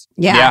experience.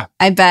 Yeah.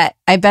 I bet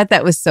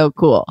that was so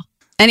cool.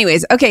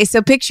 Anyways, okay,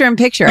 so picture in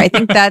picture. I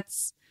think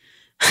that's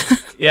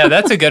Yeah,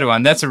 that's a good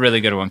one. That's a really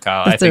good one,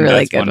 Kyle. I think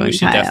that's one we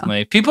should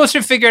definitely. People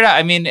should figure it out.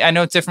 I mean, I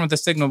know it's different with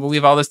the signal, but we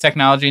have all this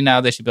technology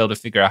now. They should be able to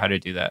figure out how to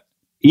do that.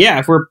 Yeah,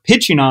 if we're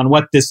pitching on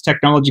what this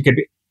technology could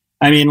be,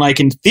 I mean, like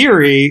in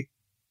theory,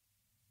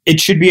 it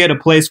should be at a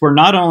place where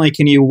not only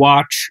can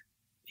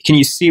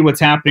you see what's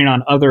happening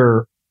on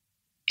other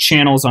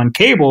channels on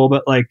cable,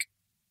 but like,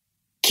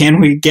 can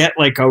we get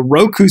like a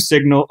Roku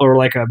signal or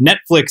like a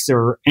Netflix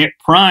or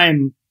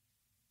Prime?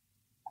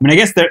 I mean, I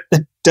guess that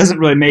doesn't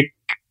really make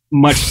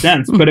much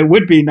sense, but it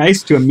would be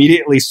nice to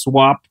immediately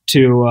swap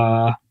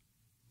to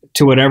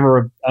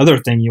whatever other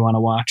thing you want to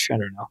watch. I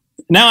don't know.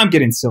 Now I'm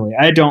getting silly.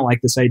 I don't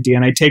like this idea,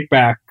 and I take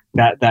back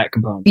that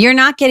component. You're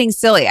not getting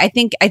silly. I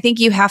think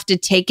you have to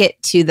take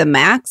it to the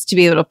max to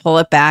be able to pull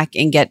it back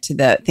and get to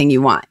the thing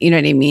you want. You know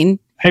what I mean?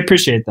 I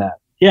appreciate that.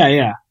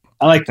 Yeah.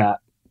 I like that.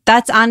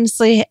 That's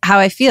honestly how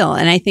I feel.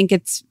 And I think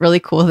it's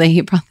really cool that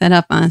you brought that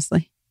up,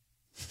 honestly.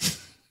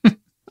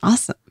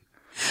 Awesome.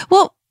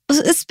 Well,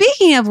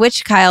 speaking of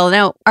which, Kyle,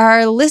 now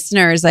our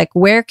listeners, like,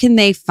 where can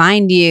they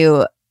find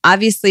you?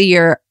 Obviously,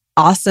 your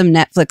awesome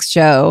Netflix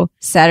show,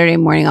 Saturday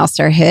Morning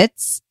All-Star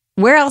Hits.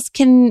 Where else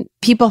can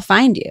people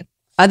find you?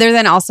 Other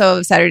than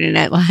also Saturday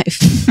Night Live.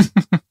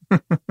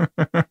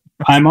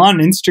 I'm on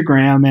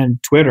Instagram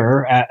and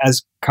Twitter at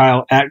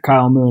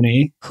Kyle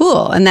Mooney.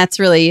 Cool. And that's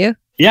really you?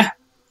 Yeah.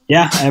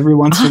 Every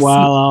once in a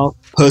while, I'll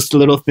post a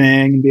little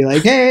thing and be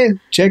like, hey,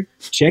 check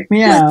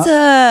me out. What's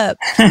up?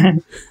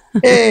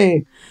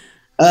 Hey.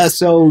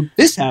 So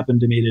this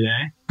happened to me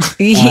today.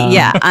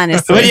 Yeah,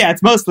 honestly. But yeah,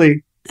 it's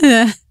mostly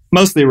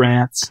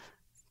rants.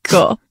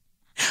 Cool.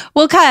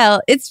 Well,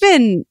 Kyle, it's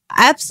been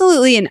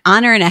absolutely an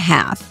honor and a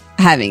half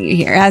having you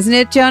here, hasn't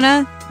it,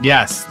 Jonah?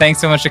 Yes.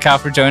 Thanks so much to Kyle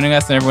for joining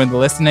us and everyone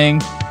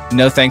listening.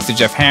 No thanks to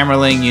Jeff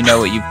Hammerling. You know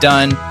what you've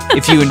done.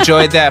 If you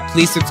enjoyed that,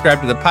 please subscribe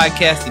to the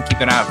podcast and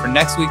keep an eye out for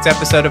next week's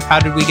episode of How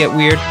Did We Get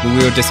Weird, where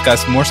we will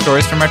discuss more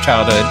stories from our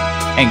childhood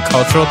and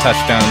cultural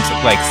touchstones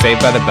like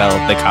Saved by the Bell,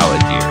 the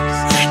college years.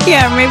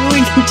 Yeah, maybe we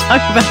can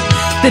talk about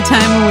the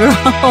time when we were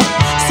all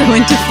so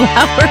into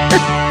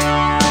Flower.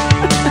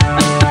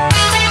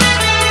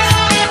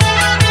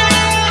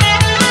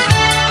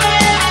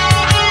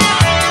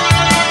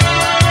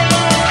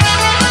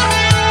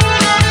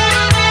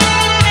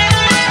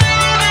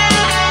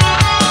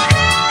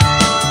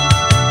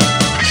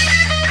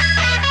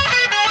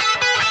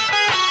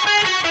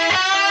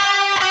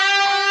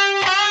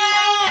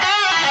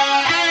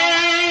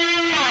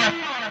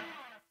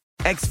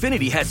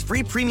 Xfinity has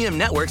free premium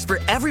networks for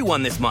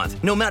everyone this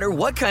month, no matter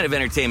what kind of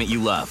entertainment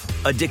you love.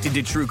 Addicted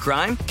to true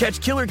crime?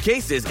 Catch killer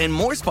cases and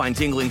more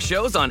spine-tingling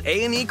shows on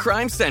A&E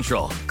Crime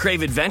Central.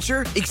 Crave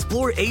adventure?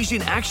 Explore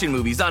Asian action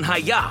movies on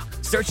Hi-Ya.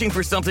 Searching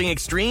for something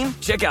extreme?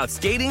 Check out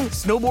skating,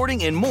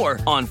 snowboarding, and more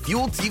on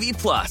Fuel TV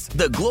Plus,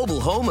 the global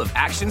home of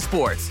action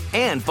sports.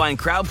 And find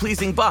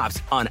crowd-pleasing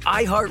bops on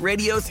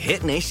iHeartRadio's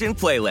Hit Nation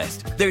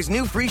playlist. There's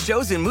new free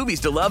shows and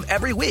movies to love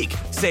every week.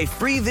 Say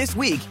free this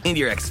week in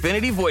your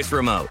Xfinity voice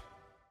remote.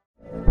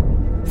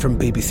 From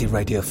BBC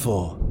Radio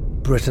 4,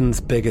 Britain's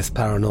biggest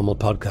paranormal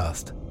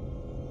podcast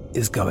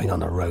is going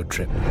on a road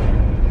trip.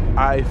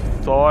 I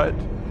thought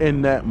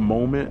in that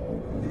moment,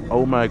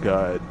 oh my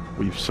God,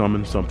 we've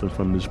summoned something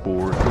from this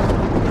board.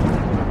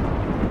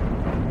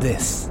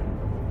 This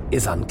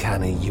is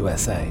Uncanny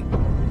USA.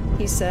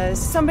 He says,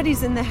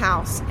 somebody's in the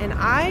house, and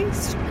I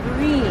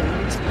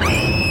screamed.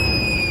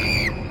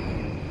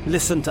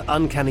 Listen to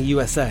Uncanny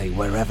USA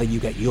wherever you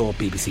get your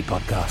BBC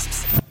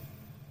podcasts,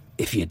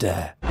 if you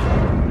dare.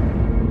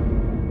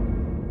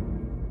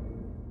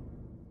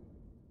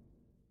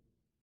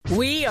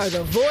 We are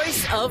the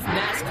voice of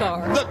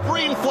NASCAR. The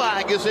green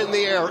flag is in the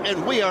air,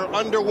 and we are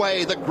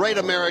underway. The Great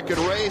American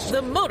Race.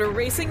 The Motor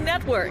Racing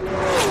Network.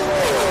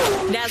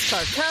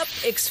 NASCAR Cup,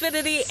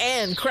 Xfinity,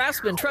 and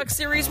Craftsman Truck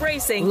Series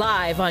Racing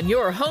live on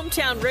your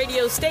hometown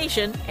radio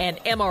station and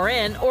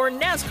MRN or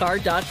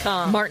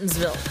NASCAR.com.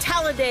 Martinsville,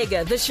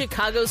 Talladega, the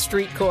Chicago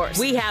Street Course.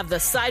 We have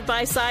the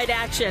side-by-side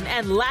action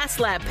and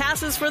last lap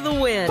passes for the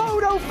win.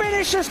 Photo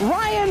finishes.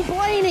 Ryan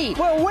Blaney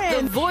will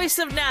win. The voice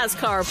of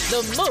NASCAR,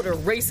 the Motor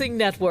Racing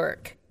Network.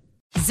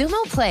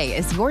 Xumo Play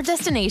is your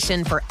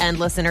destination for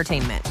endless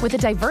entertainment. With a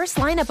diverse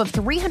lineup of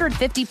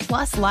 350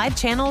 plus live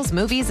channels,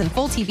 movies, and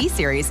full TV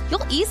series,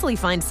 you'll easily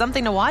find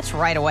something to watch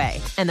right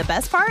away. And the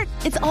best part?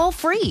 It's all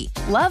free.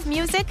 Love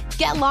music?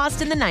 Get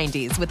lost in the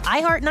 90s with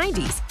iHeart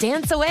 90s,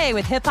 dance away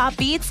with hip-hop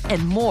beats,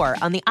 and more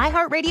on the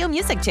iHeartRadio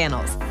music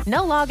channels.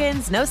 No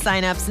logins, no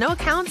signups, no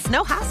accounts,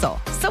 no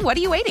hassle. So what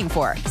are you waiting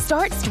for?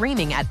 Start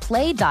streaming at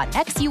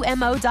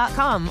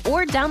play.xumo.com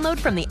or download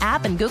from the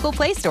app and Google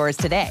Play stores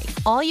today.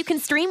 All you can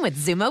stream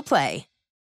with Xumo Play.